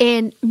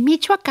 and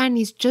Michoacán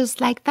is just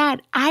like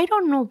that. I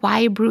don't know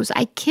why, Bruce.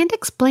 I can't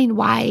explain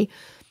why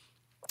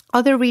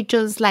other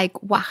regions like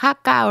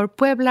Oaxaca or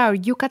Puebla or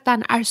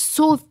Yucatán are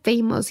so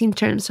famous in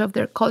terms of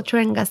their culture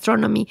and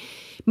gastronomy.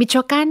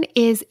 Michoacán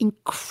is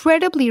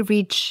incredibly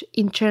rich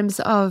in terms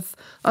of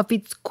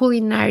its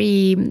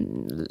culinary,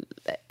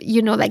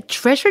 like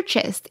treasure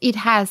chest. It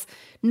has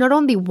not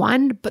only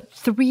one, but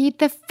 3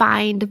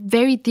 defined,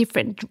 very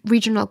different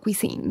regional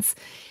cuisines.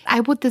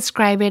 I would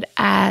describe it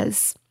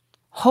as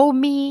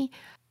homey,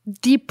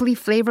 deeply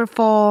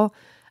flavorful,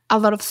 a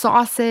lot of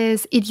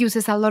sauces. It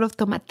uses a lot of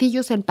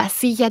tomatillos and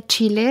pasilla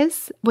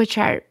chiles, which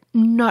are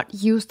not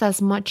used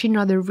as much in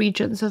other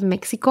regions of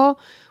Mexico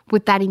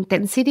with that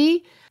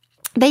intensity.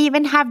 They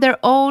even have their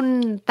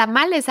own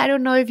tamales. I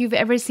don't know if you've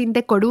ever seen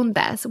the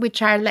corundas,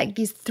 which are like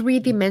these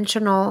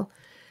 3-dimensional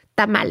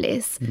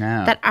tamales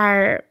that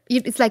are,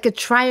 it's like a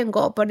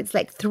triangle, but it's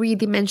like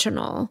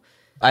 3-dimensional.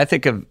 I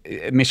think of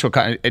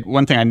Michoacan.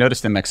 One thing I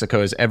noticed in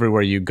Mexico is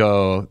everywhere you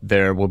go,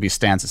 there will be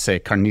stands that say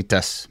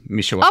carnitas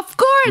Michoacan. Of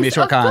course,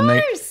 Michoacan.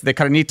 of course. The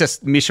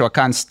carnitas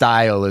Michoacan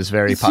style is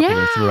very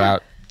popular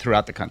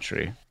throughout the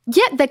country.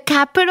 Yeah, the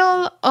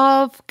capital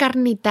of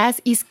carnitas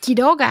is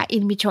Quiroga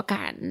in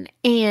Michoacan.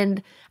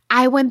 And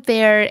I went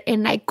there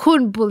and I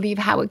couldn't believe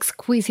how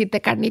exquisite the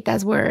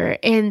carnitas were.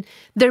 And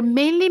they're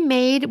mainly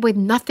made with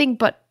nothing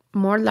but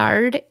more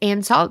lard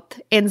and salt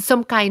and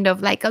some kind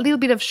of like a little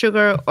bit of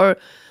sugar or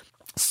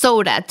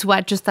soda to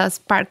add just a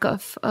spark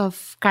of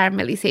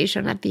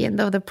caramelization at the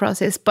end of the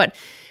process. But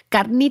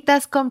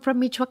carnitas come from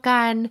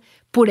Michoacan.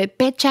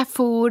 Purepecha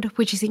food,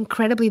 which is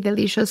incredibly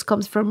delicious,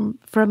 comes from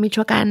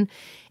Michoacan.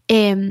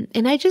 And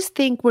I just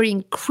think we're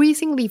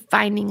increasingly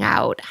finding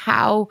out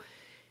how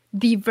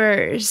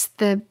diverse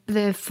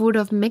the food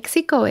of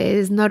Mexico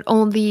is, not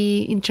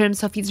only in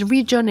terms of its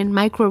region and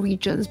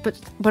micro-regions,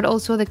 but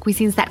also the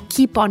cuisines that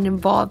keep on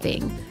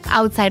evolving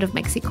outside of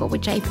Mexico,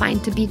 which I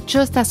find to be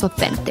just as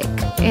authentic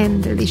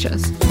and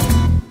delicious.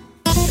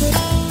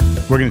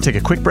 We're going to take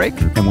a quick break,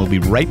 and we'll be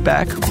right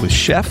back with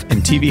chef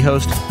and TV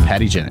host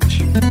Pati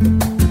Jinich.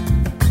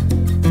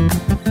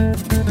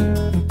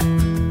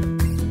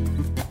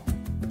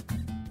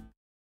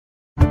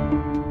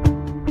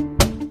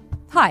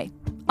 Hi,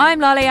 I'm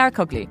Lale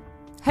Arakoglu,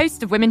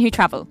 host of Women Who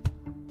Travel.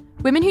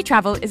 Women Who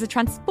Travel is a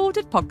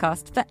transported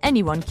podcast for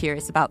anyone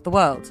curious about the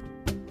world.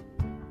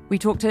 We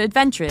talk to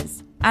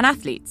adventurers and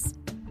athletes.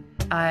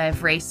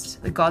 I've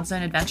raced the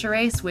Godzone Adventure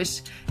Race,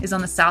 which is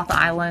on the South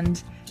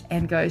Island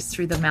and goes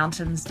through the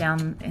mountains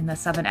down in the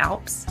Southern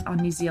Alps on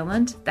New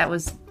Zealand. That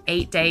was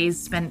 8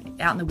 days spent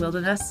out in the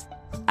wilderness.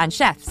 And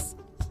chefs.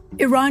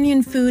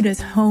 Iranian food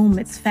is home,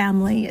 it's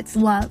family, it's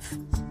love.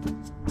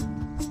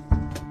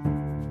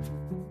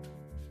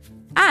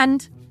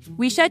 And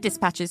we share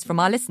dispatches from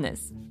our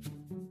listeners.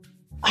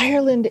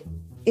 Ireland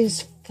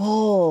is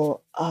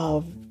full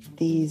of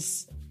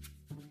these,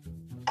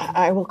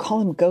 I will call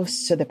them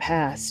ghosts of the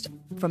past.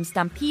 From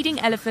stampeding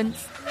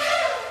elephants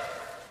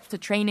to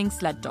training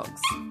sled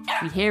dogs.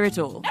 We hear it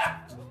all.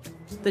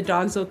 The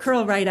dogs will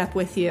curl right up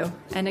with you,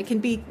 and it can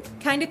be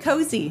kind of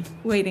cozy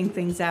waiting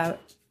things out.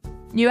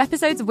 New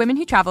episodes of Women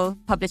Who Travel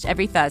published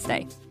every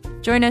Thursday.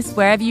 Join us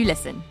wherever you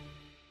listen.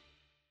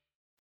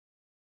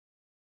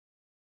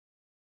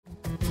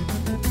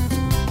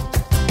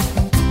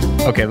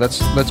 Okay,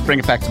 let's bring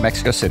it back to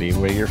Mexico City,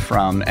 where you're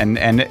from, and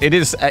it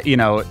is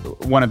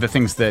one of the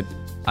things that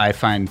I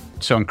find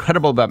so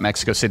incredible about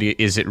Mexico City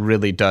is it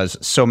really does.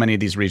 So many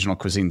of these regional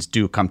cuisines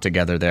do come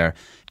together there.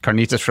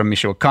 Carnitas from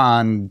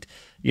Michoacan,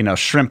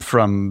 shrimp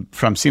from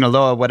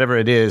Sinaloa, whatever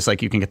it is.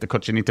 Like you can get the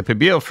cochinita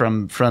pibil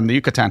from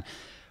the Yucatán.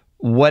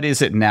 What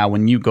is it now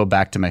when you go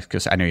back to Mexico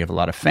City? I know you have a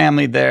lot of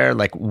family there.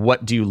 Like,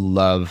 what do you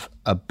love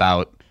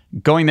about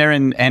going there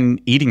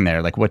and eating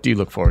there? Like, what do you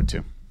look forward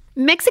to?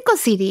 Mexico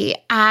City,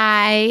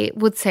 I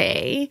would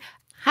say,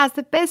 has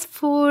the best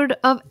food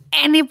of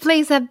any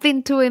place I've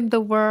been to in the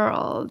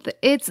world.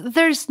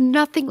 There's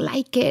nothing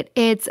like it.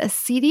 It's a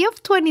city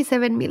of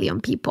 27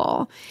 million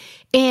people.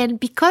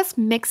 And because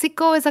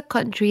Mexico is a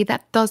country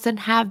that doesn't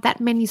have that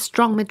many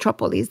strong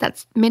metropolises,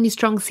 that's many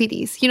strong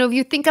cities. If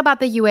you think about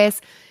the US,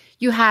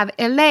 you have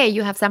LA,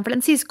 you have San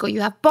Francisco,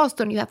 you have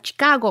Boston, you have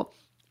Chicago.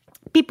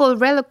 People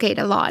relocate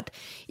a lot.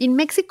 In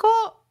Mexico,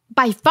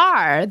 by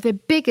far, the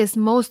biggest,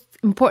 most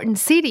important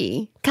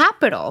city,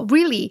 capital,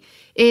 really,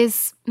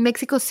 is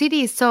Mexico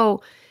City.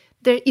 So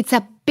it's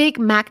a big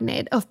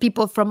magnet of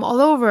people from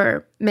all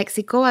over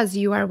Mexico, as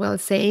you are well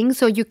saying.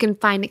 So you can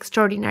find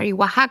extraordinary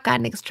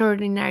Oaxacan,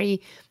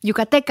 extraordinary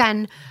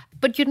Yucatecan.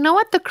 But you know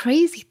what the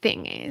crazy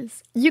thing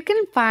is? You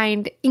can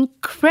find and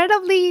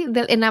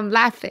I'm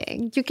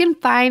laughing, you can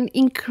find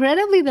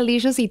incredibly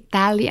delicious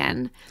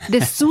Italian. The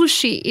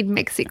sushi in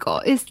Mexico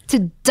is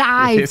to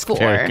die It's for.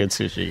 very good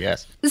sushi,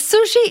 yes. The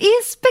sushi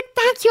is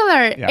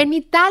spectacular. Yeah. And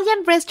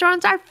Italian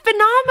restaurants are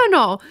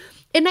phenomenal.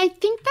 And I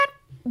think that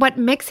what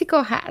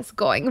Mexico has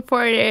going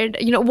for it,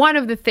 one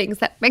of the things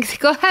that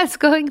Mexico has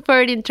going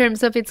for it in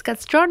terms of its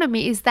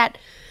gastronomy is that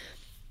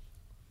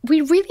we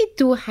really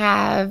do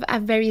have a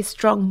very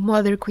strong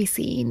mother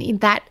cuisine in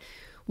that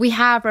we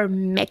have our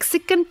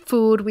Mexican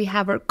food, we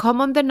have our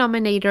common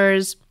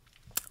denominators,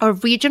 our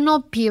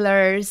regional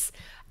pillars,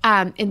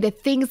 and the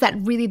things that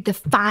really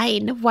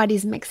define what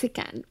is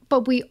Mexican.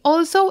 But we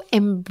also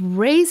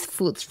embrace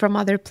foods from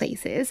other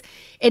places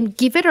and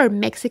give it our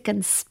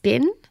Mexican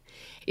spin.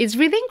 It's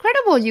really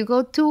incredible. You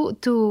go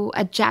to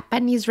a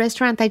Japanese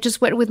restaurant. I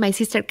just went with my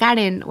sister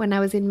Karen when I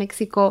was in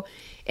Mexico,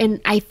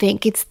 and I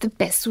think it's the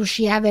best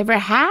sushi I've ever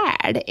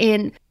had.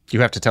 And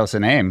you have to tell us the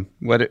name.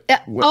 What?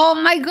 Oh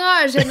my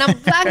gosh! And I'm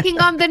blanking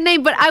on the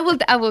name, but I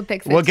will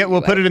text it.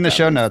 We'll put it in the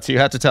show notes. You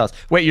have to tell us.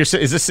 Wait,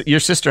 your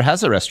sister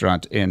has a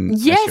restaurant in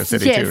Mexico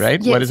City too,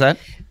 right? Yes. What is that?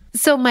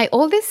 So my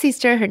oldest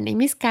sister, her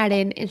name is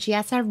Karen, and she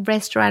has a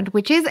restaurant,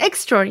 which is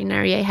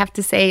extraordinary, I have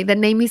to say. The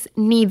name is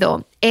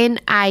Nido,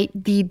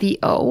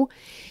 Niddo.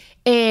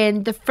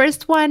 And the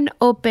first one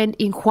opened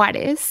in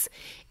Juarez.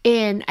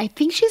 And I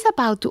think she's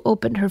about to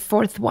open her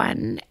fourth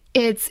one.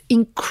 It's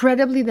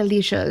incredibly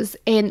delicious.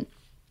 And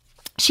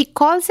she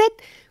calls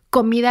it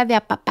comida de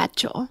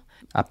apapacho.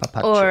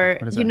 Apapacho.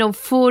 Or,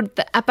 food.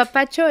 The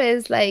apapacho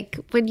is like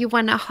when you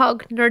want to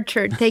hug,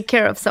 nurture, take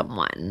care of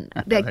someone,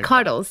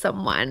 cuddle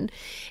someone.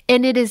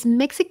 And it is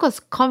Mexico's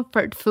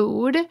comfort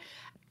food,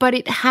 but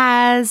it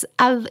has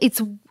a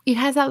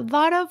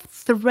lot of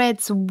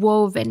threads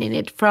woven in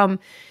it from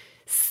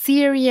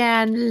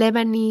Syrian,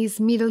 Lebanese,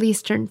 Middle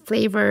Eastern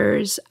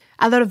flavors,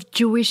 a lot of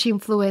Jewish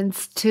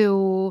influence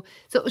too.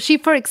 So she,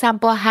 for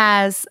example,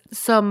 has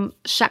some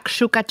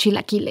shakshuka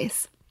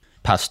chilaquiles.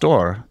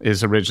 Pastor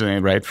is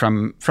originally, right,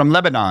 from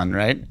Lebanon,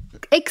 right?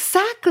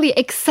 Exactly.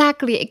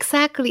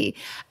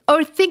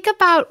 Or think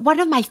about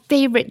one of my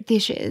favorite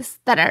dishes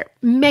that are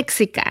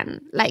Mexican,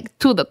 like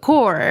to the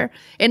core.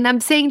 And I'm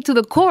saying to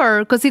the core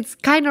because it's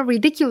kind of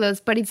ridiculous,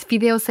 but it's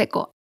fideo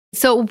seco.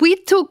 So we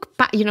took,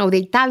 the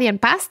Italian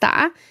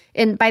pasta.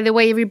 And by the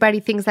way, everybody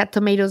thinks that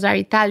tomatoes are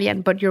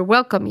Italian, but you're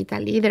welcome,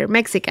 Italy. They're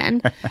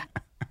Mexican.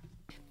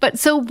 But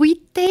so we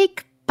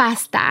take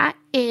pasta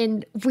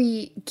and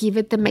we give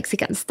it the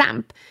Mexican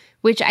stamp,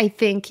 which I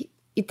think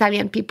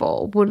Italian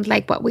people wouldn't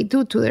like what we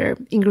do to their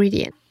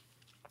ingredient.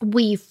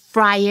 We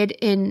fry it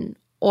in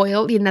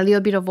oil, in a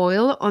little bit of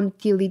oil,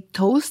 until it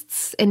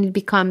toasts and it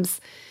becomes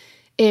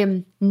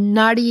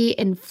nutty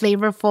and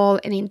flavorful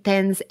and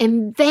intense.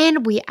 And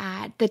then we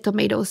add the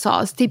tomato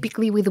sauce,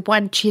 typically with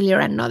one chili or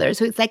another.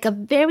 So it's like a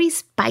very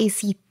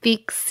spicy,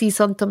 thick,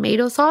 seasoned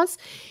tomato sauce.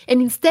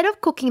 And instead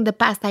of cooking the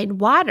pasta in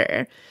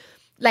water,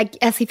 like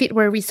as if it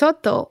were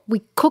risotto,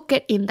 we cook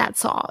it in that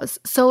sauce.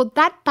 So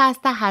that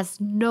pasta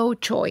has no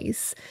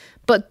choice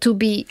but to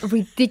be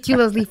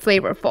ridiculously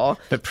flavorful.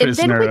 The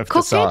prisoner of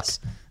the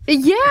sauce.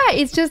 Yeah,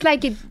 it's just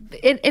like it.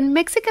 And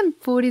Mexican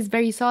food is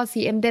very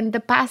saucy. And then the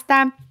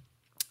pasta,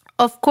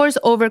 of course,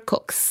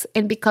 overcooks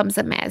and becomes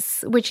a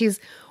mess, which is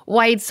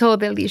why it's so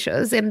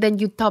delicious. And then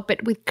you top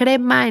it with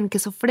crema and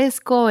queso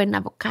fresco and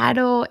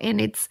avocado.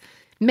 And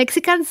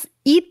Mexicans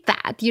eat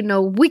that,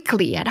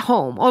 weekly at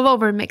home all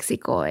over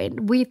Mexico.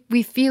 And we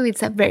feel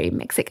it's a very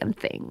Mexican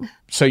thing.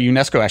 So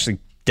UNESCO actually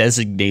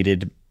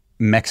designated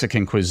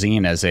Mexican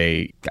cuisine as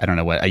a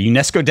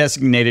UNESCO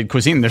designated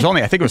cuisine. There's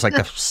only, I think it was like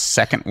the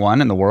second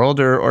one in the world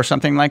or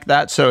something like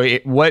that. So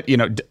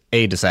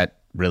does that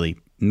really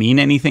mean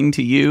anything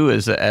to you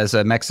as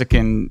a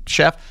Mexican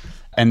chef?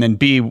 And then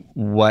B,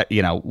 what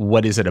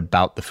is it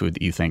about the food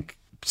that you think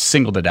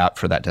singled it out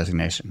for that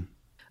designation?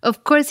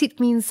 Of course, it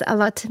means a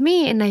lot to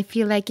me, and I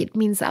feel like it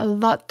means a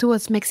lot to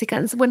us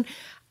Mexicans. When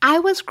I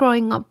was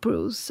growing up,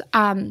 Bruce,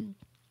 in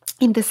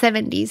the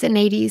 70s and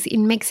 80s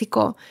in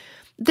Mexico,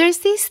 there's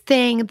this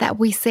thing that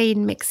we say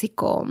in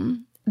Mexico,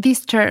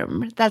 this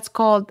term that's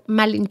called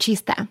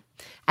malinchista.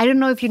 I don't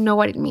know if you know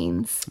what it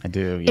means. I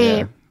do,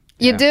 yeah.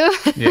 You do?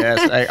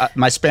 Yes.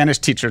 My Spanish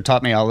teacher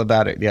taught me all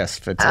about it.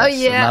 Yes. But,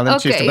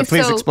 okay. But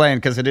please explain,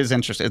 because it is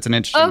interesting. It's an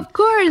interesting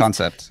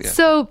concept. Yeah.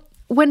 So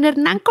when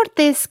Hernan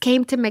Cortés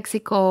came to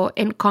Mexico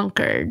and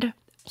conquered,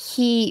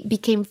 he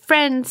became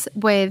friends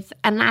with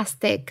an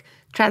Aztec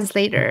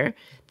translator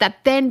that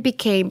then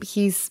became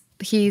his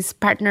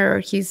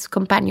partner, his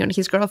companion,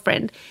 his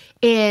girlfriend.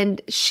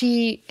 And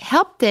she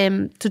helped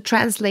him to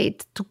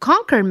translate, to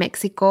conquer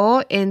Mexico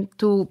and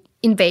to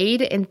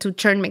invade and to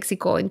turn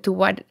Mexico into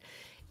what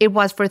it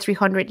was for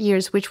 300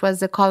 years, which was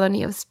the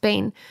colony of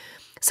Spain.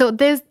 So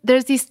there's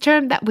this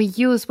term that we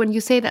use when you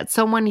say that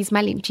someone is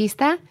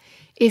malinchista,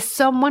 is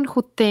someone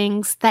who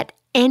thinks that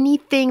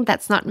anything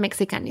that's not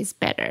Mexican is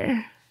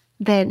better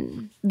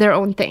than their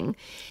own thing.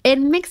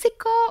 And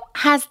Mexico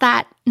has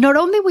that not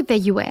only with the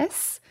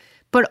US,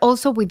 but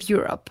also with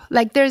Europe.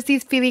 Like there's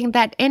this feeling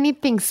that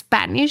anything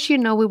Spanish, we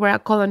were a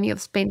colony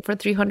of Spain for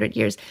 300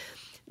 years,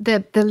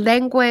 the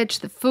language,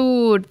 the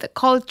food, the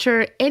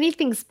culture,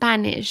 anything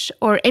Spanish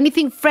or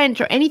anything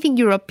French or anything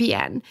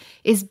European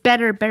is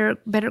better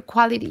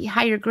quality,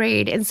 higher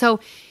grade. And so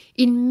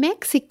in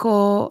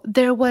Mexico,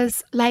 there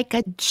was like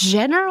a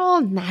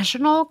general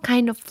national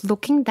kind of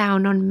looking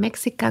down on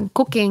Mexican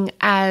cooking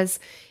as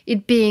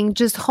it being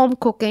just home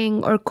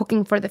cooking or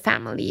cooking for the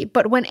family.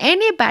 But when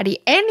anybody,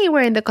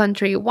 anywhere in the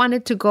country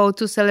wanted to go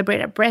to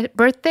celebrate a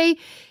birthday,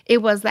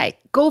 it was like,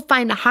 go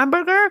find a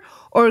hamburger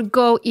or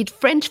go eat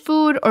French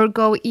food or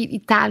go eat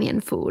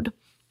Italian food.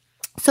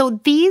 So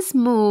this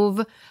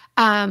move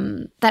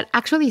that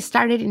actually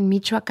started in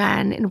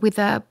Michoacán and with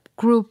a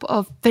group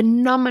of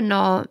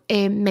phenomenal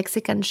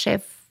Mexican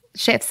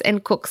chefs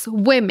and cooks,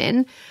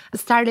 women,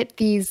 started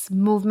this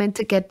movement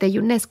to get the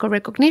UNESCO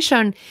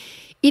recognition.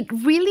 It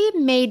really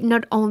made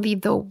not only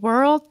the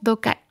world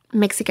look at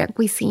Mexican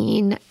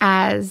cuisine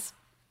as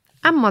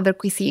a mother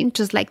cuisine,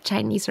 just like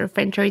Chinese or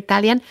French or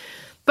Italian,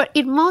 but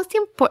it most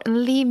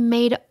importantly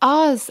made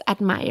us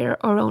admire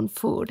our own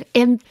food.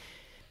 And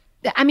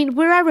I mean,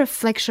 we're a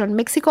reflection.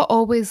 Mexico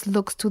always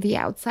looks to the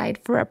outside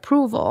for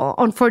approval,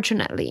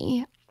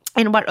 unfortunately.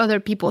 and what other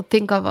people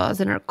think of us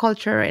and our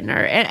culture and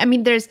I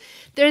mean, there's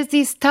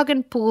this tug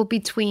and pull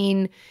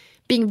between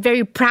being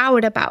very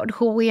proud about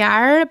who we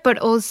are, but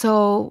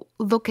also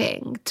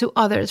looking to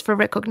others for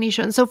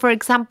recognition. So, for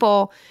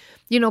example,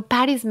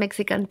 Pati's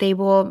Mexican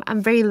Table,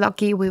 I'm very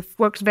lucky. We've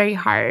worked very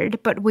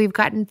hard, but we've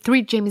gotten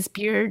 3 James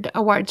Beard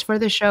Awards for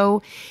the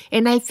show.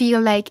 And I feel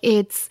like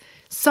it's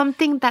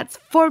something that's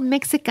for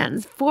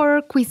Mexicans,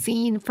 for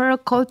cuisine, for a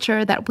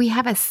culture, that we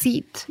have a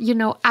seat,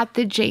 at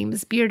the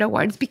James Beard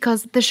Awards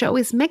because the show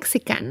is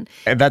Mexican.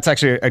 And that's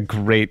actually a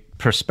great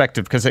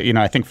perspective because,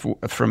 I think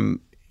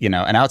from,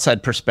 an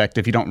outside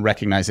perspective, you don't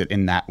recognize it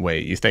in that way.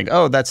 You think,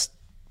 oh, that's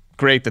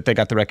great that they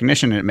got the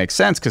recognition, and it makes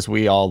sense because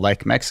we all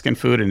like Mexican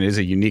food and it is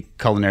a unique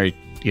culinary,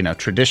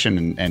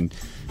 tradition and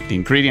the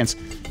ingredients.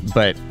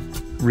 But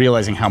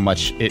realizing how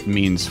much it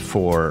means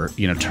for,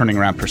 turning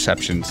around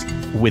perceptions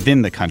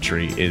within the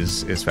country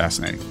is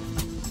fascinating.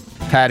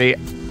 Pati,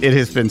 it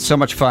has been so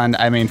much fun.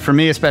 I mean, for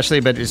me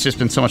especially, but it's just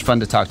been so much fun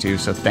to talk to you.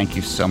 So thank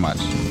you so much.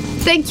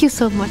 Thank you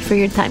so much for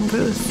your time,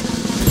 Bruce.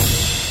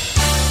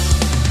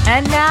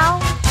 And now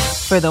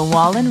for the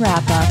Wallen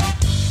wrap-up.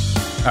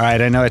 All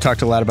right, I know I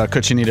talked a lot about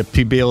Cochinita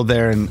Pibil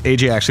there, and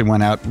AJ actually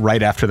went out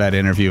right after that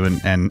interview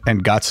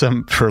and got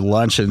some for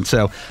lunch. And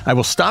so I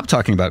will stop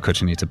talking about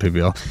Cochinita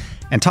Pibil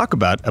and talk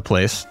about a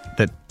place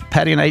that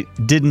Pati and I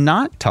did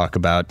not talk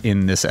about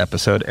in this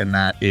episode, and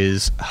that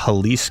is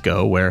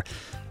Jalisco, where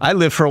I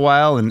lived for a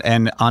while.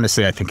 And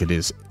honestly, I think it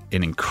is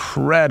an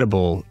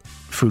incredible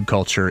food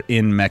culture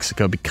in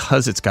Mexico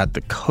because it's got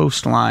the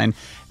coastline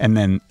and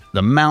then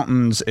the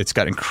mountains. It's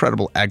got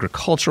incredible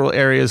agricultural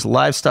areas,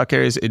 livestock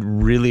areas. It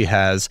really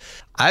has,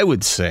 I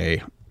would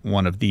say,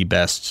 one of the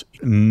best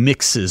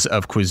mixes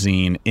of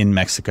cuisine in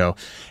Mexico.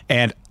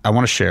 And I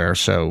want to share,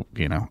 so,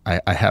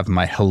 I have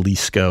my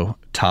Jalisco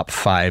top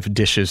 5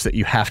 dishes that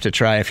you have to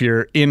try if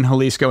you're in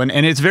Jalisco. And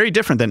it's very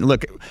different than,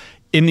 look,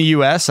 in the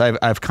U.S.,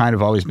 I've kind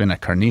of always been a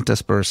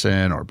carnitas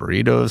person or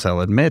burritos.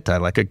 I'll admit I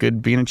like a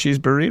good bean and cheese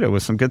burrito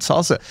with some good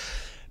salsa.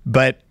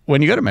 But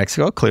when you go to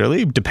Mexico,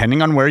 clearly,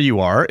 depending on where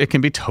you are, it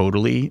can be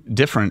totally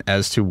different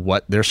as to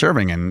what they're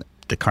serving. And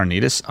the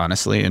carnitas,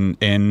 honestly,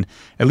 in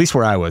at least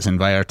where I was, in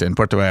Vallarta, in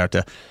Puerto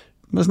Vallarta,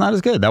 was not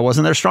as good. That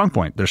wasn't their strong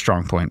point. Their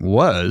strong point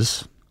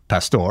was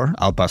pastor,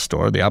 al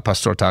pastor. The al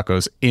pastor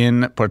tacos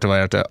in Puerto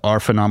Vallarta are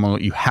phenomenal.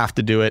 You have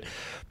to do it.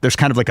 There's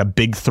kind of like a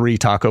big 3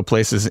 taco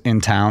places in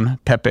town: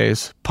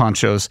 Pepe's,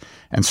 Pancho's,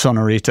 and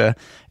Sonorita.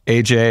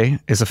 AJ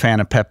is a fan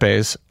of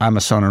Pepe's. I'm a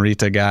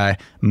Sonorita guy.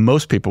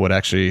 Most people would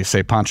actually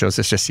say Pancho's.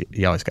 It's just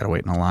you always got to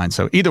wait in a line.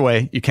 So either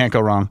way, you can't go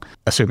wrong,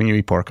 assuming you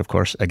eat pork, of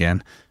course.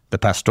 Again, the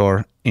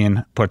pastor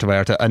in Puerto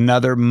Vallarta.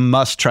 Another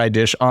must-try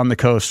dish on the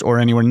coast or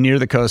anywhere near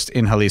the coast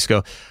in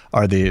Jalisco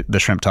are the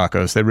shrimp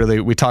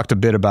tacos. We talked a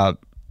bit about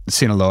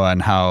Sinaloa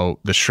and how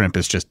the shrimp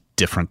is just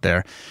different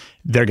there.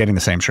 They're getting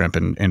the same shrimp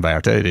in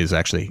Vallarta. It is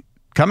actually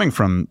coming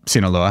from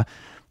Sinaloa,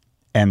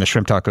 and the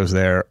shrimp tacos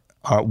there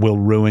will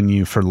ruin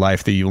you for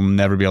life. That you'll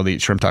never be able to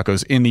eat shrimp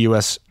tacos in the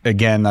U.S.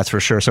 again, that's for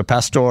sure. So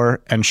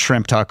pastor and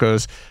shrimp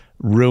tacos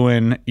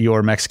ruin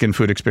your Mexican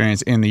food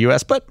experience in the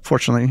U.S. But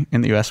fortunately,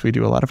 in the U.S., we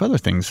do a lot of other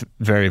things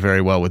very,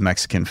 very well with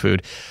Mexican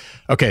food.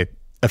 Okay,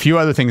 a few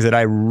other things that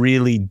I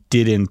really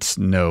didn't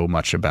know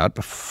much about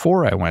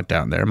before I went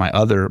down there.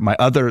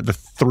 The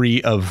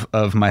 3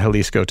 of my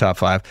Jalisco top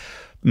 5.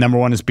 Number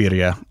 1 is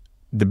birria.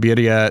 The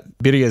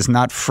birria is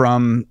not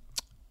from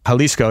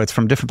Jalisco. It's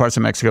from different parts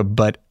of Mexico,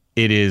 but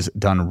it is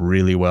done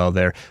really well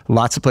there.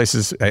 Lots of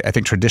places, I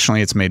think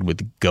traditionally it's made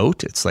with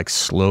goat. It's like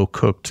slow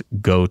cooked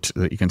goat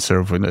that you can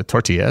serve with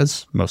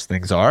tortillas. Most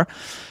things are.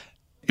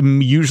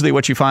 Usually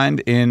what you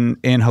find in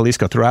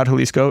Jalisco, throughout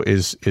Jalisco,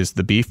 is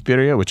the beef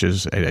birria, which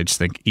is, I just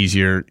think,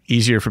 easier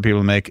for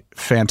people to make.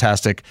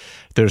 Fantastic.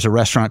 There's a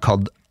restaurant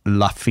called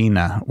La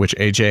Fina, which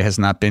AJ has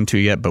not been to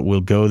yet, but we'll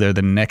go there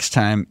the next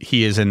time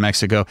he is in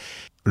Mexico.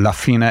 La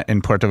Fina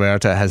in Puerto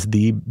Vallarta has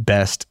the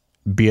best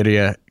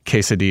birria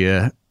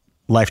quesadilla.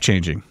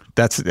 Life-changing.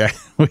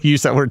 We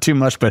use that word too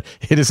much, but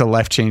it is a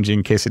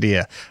life-changing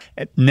quesadilla.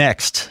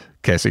 Next,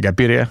 okay, so you got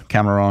birria,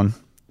 camarón,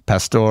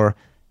 pastor.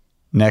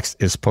 Next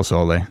is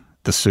pozole,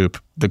 the soup,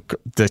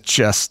 the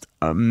just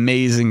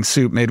amazing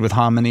soup made with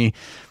hominy,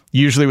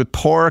 usually with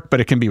pork,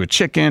 but it can be with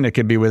chicken. It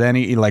could be with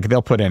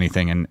they'll put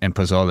anything in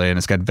pozole, and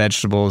it's got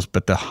vegetables,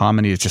 but the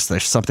hominy is just,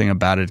 there's something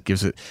about it. It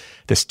gives it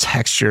this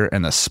texture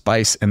and the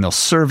spice, and they'll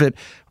serve it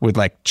with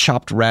like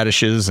chopped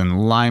radishes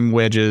and lime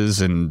wedges,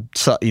 and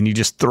you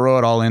just throw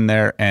it all in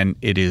there, and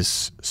it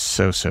is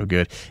so, so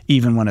good.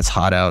 Even when it's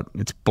hot out,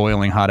 it's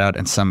boiling hot out,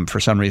 and for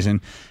some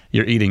reason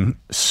you're eating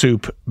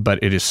soup, but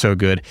it is so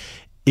good.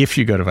 If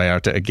you go to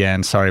Vallarta,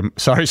 again, sorry,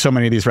 so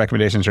many of these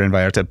recommendations are in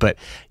Vallarta. But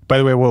by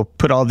the way, we'll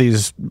put all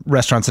these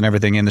restaurants and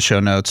everything in the show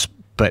notes.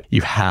 But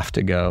you have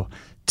to go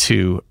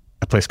to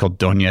a place called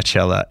Doña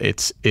Chela.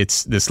 It's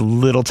this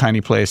little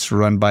tiny place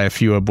run by a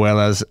few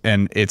abuelas,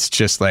 and it's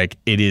just like,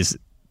 it is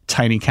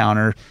tiny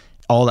counter.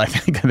 I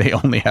think they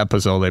only have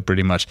pozole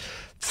pretty much.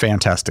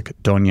 Fantastic.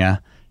 Doña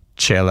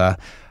Chela.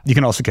 You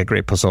can also get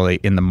great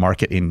pozole in the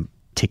market in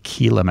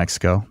Tequila,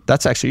 Mexico.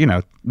 That's actually,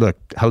 look,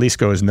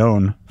 Jalisco is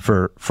known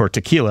for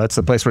tequila. It's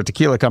the place where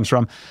tequila comes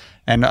from.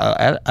 And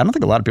I don't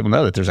think a lot of people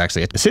know that there's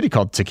actually a city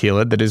called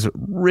Tequila that is a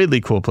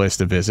really cool place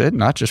to visit,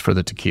 not just for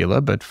the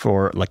tequila, but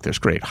for, like, there's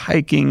great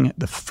hiking.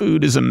 The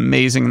food is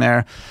amazing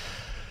there.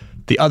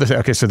 The other thing,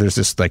 okay, so there's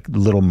this, like,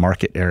 little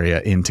market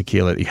area in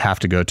Tequila that you have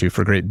to go to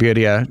for great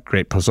birria,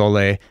 great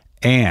pozole,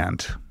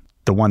 and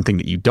the one thing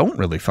that you don't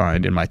really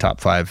find in my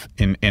top 5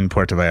 in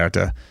Puerto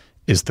Vallarta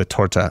is the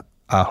torta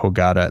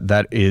ahogada.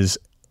 That is,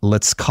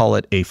 let's call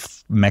it a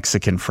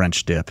Mexican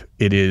French dip.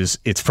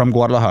 It's from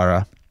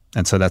Guadalajara.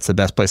 And so that's the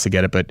best place to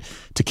get it. But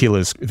Tequila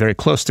is very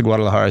close to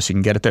Guadalajara, so you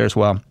can get it there as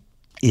well.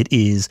 It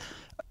is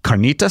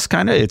carnitas,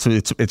 kind of.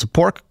 It's a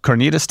pork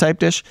carnitas type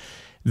dish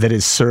that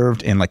is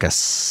served in like a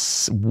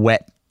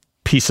wet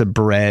piece of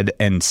bread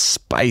and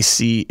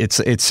spicy. It's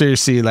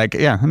seriously like,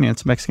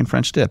 it's a Mexican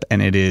French dip.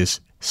 And it is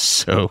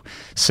so,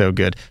 so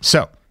good.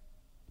 So,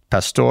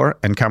 pastor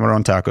and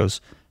camarón tacos,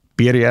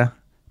 birria,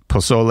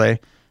 pozole,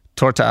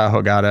 torta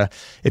ahogada.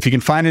 If you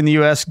can find it in the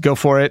U.S., go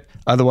for it.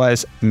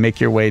 Otherwise, make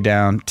your way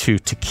down to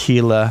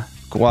Tequila,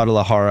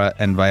 Guadalajara,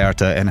 and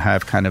Vallarta and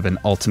have kind of an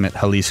ultimate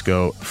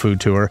Jalisco food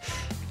tour.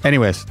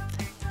 Anyways,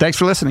 thanks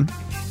for listening.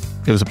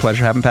 It was a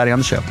pleasure having Pati on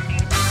the show.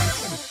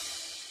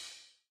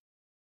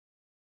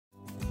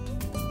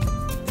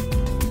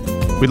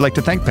 We'd like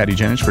to thank Pati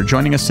Jinich for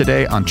joining us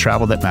today on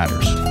Travel That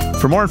Matters.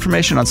 For more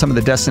information on some of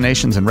the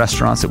destinations and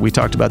restaurants that we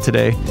talked about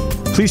today,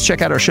 please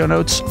check out our show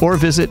notes or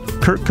visit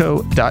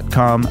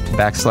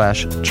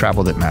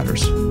kurtco.com/Travel That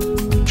Matters.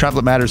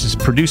 Travel That Matters is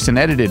produced and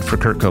edited for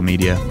Kurtco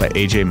Media by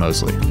AJ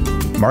Mosley.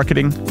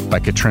 Marketing by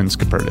Katrin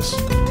Skapertis.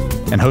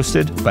 And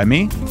hosted by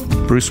me,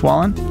 Bruce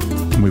Wallen.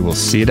 And we will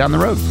see you down the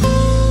road.